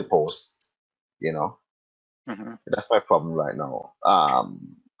into the post, That's my problem right now.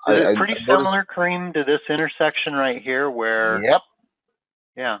 Is it pretty similar, Kareem, to this intersection right here where? Yep.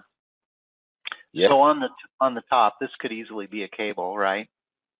 Yeah. So on the top, this could easily be a cable, right?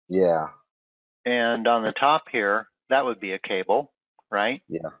 Yeah. And on the top here, that would be a cable, right?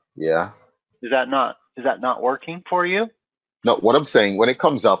 Yeah. Yeah. Is that not working for you? No, what I'm saying, when it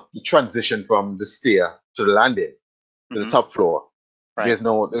comes up, the transition from the stair to the landing to the top floor, there's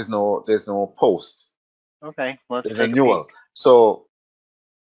no post. Okay, let's There's take a newel. So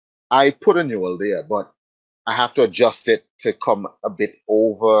I put a newel there, but I have to adjust it to come a bit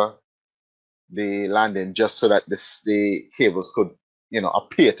over the landing just so that the cables could,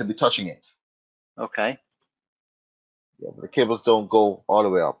 appear to be touching it. Okay. Yeah, but the cables don't go all the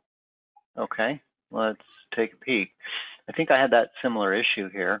way up. Okay, let's take a peek. I think I had that similar issue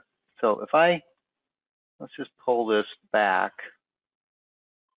here. So let's just pull this back,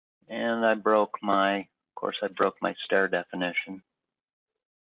 and I broke my stair definition.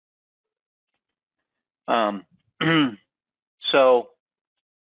 So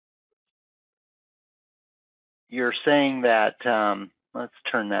you're saying that, let's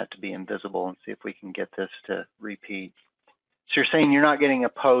turn that to be invisible and see if we can get this to repeat. So you're saying you're not getting a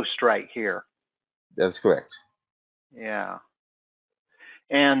post right here? That's correct. Yeah.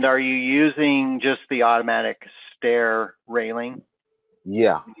 And are you using just the automatic stair railing?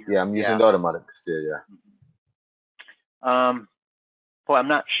 Yeah, I'm using the automatic stair, Well, I'm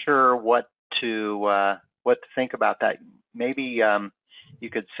not sure what to think about that. Maybe you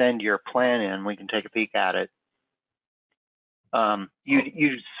could send your plan in. We can take a peek at it.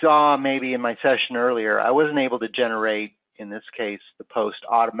 You saw maybe in my session earlier, I wasn't able to generate, in this case, the post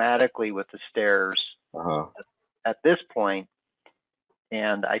automatically with the stairs at this point,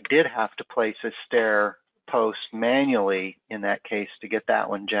 and I did have to place a stair post manually in that case to get that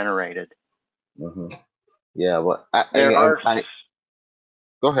one generated. Yeah, well,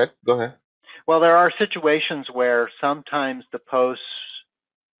 go ahead. Well, there are situations where sometimes the posts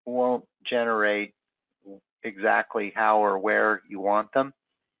won't generate exactly how or where you want them,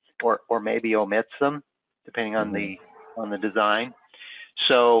 or maybe omits them, depending on the design.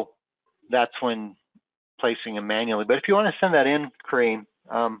 So that's when placing them manually. But if you want to send that in, Kareem,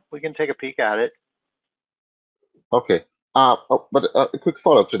 we can take a peek at it. Okay. But a quick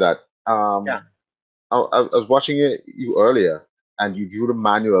follow-up to that. I was watching you earlier, and you drew the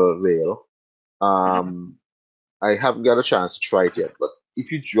manual rail. Mhm. I haven't got a chance to try it yet, but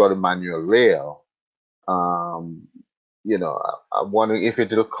if you draw the manual rail, um, I'm wondering if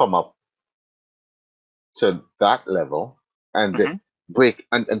it'll come up to that level and Mhm. break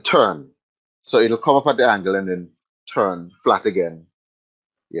and turn. So it'll come up at the angle and then turn flat again.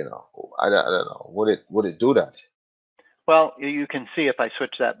 I don't know. Would it do that? Well, you can see if I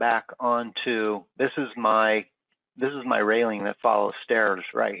switch that back onto this is my railing that follows stairs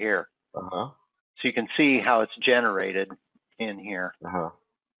right here. Uh-huh. So you can see how it's generated in here, Uh-huh.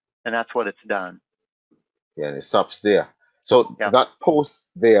 and that's what it's done. Yeah, and it stops there. So Yeah, that post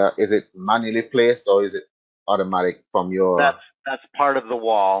there, is it manually placed or is it automatic from your? that's part of the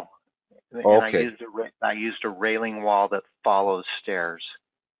wall, and Okay. I used a railing wall that follows stairs.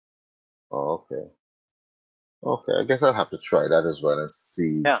 Oh, okay. Okay. I guess I'll have to try that as well and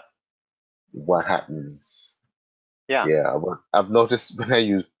see Yeah, what happens. yeah, Yeah, but I've noticed when I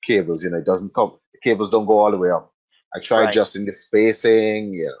use cables, it doesn't come, the cables don't go all the way up. I try right. adjusting the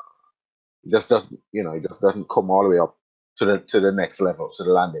spacing, it just doesn't, it just doesn't come all the way up to the next level, to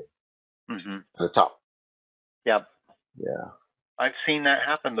the landing, Mm-hmm. to the top. Yep, Yeah. I've seen that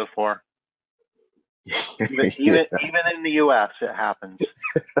happen before. Even Yeah. even in the U.S., it happens.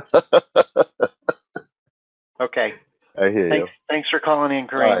 Okay. I hear you. Thanks for calling in, All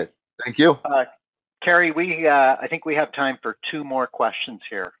Kareem. right. Thank you. Carrie, I think we have time for 2 more questions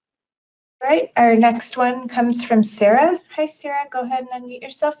here. Right. Our next one comes from Sarah. Hi, Sarah. Go ahead and unmute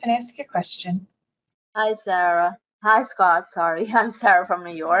yourself and ask your question. Hi, Sarah. Hi, Scott. Sorry, I'm Sarah from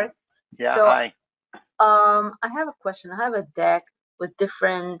New York. Yeah, So, hi. I have a question. I have a deck with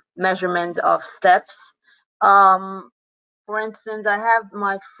different measurements of steps. For instance, I have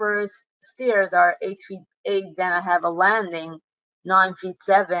my first stairs are 8 feet 8, then I have a landing 9 feet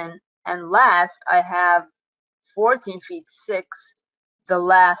 7, and last I have 14 feet 6, the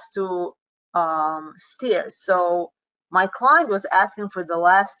last 2 stairs. So my client was asking for the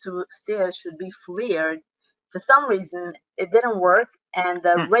last 2 stairs should be flared. For some reason, it didn't work, and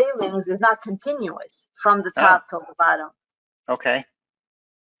the railings is not continuous from the top to the bottom. Okay.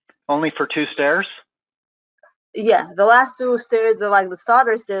 Only for 2 stairs? Yeah, the last 2 stairs, the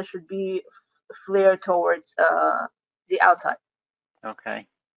starter stairs, should be flared towards the outside. Okay.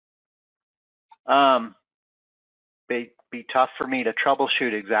 Be tough for me to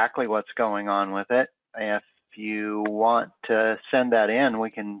troubleshoot exactly what's going on with it. If you want to send that in,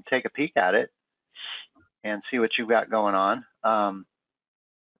 we can take a peek at it and see what you've got going on.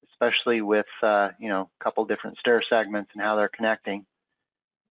 Especially with a couple different stair segments and how they're connecting.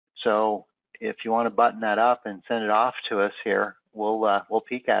 So if you want to button that up and send it off to us here, we'll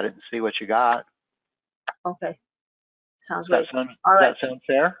peek at it and see what you got. Okay, sounds Does great. that sound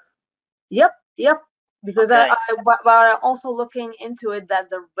fair? Yep. Because Okay. but I'm also looking into it that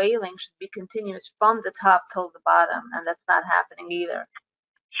the railing should be continuous from the top till the bottom, and that's not happening either.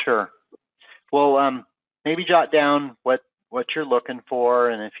 Sure. Well, maybe jot down what you're looking for,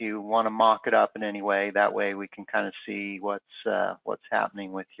 and if you want to mock it up in any way, that way we can kind of see what's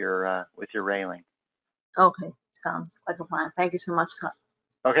happening with your railing. Okay, sounds like a plan. Thank you so much, Scott.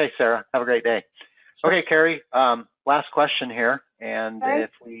 Okay, Sarah. Have a great day. Okay, Carrie. Last question here, and Right.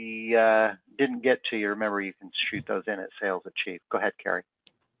 if we didn't get to you, remember you can shoot those in at Sales at Chief. Go ahead, Carrie.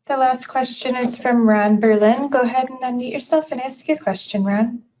 The last question is from Ron Berlin. Go ahead and unmute yourself and ask your question,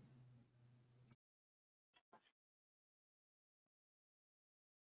 Ron.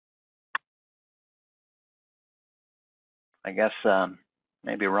 I guess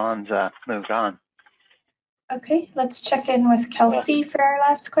maybe Ron's moved on. Okay, let's check in with Kelsey for our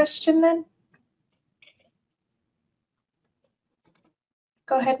last question then.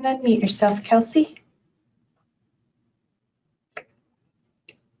 Go ahead and unmute yourself, Kelsey.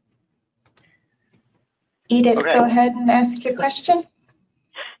 Edith, Okay. go ahead and ask your question.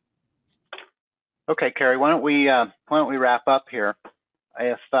 Okay, Carrie, why don't we wrap up here?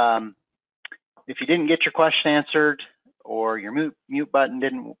 If you didn't get your question answered or your mute button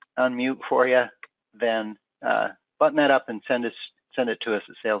didn't unmute for you, then button that up and send it to us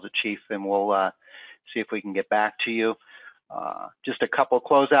at Sales at Chief, and we'll see if we can get back to you. Just a couple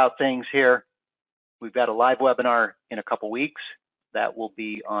closeout things here. We've got a live webinar in a couple weeks that will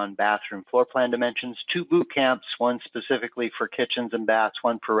be on bathroom floor plan dimensions. 2 boot camps, one specifically for kitchens and baths,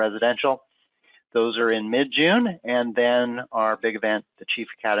 one for residential. Those are in mid-June, and then our big event, the Chief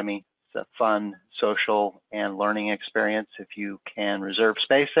Academy. It's a fun social and learning experience. If you can reserve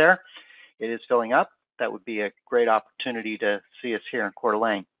space there, it is filling up. That would be a great opportunity to see us here in Coeur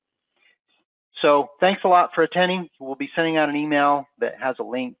d'Alene. So thanks a lot for attending. We'll be sending out an email that has a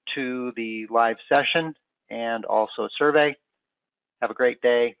link to the live session and also a survey. Have a great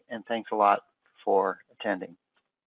day, and thanks a lot for attending.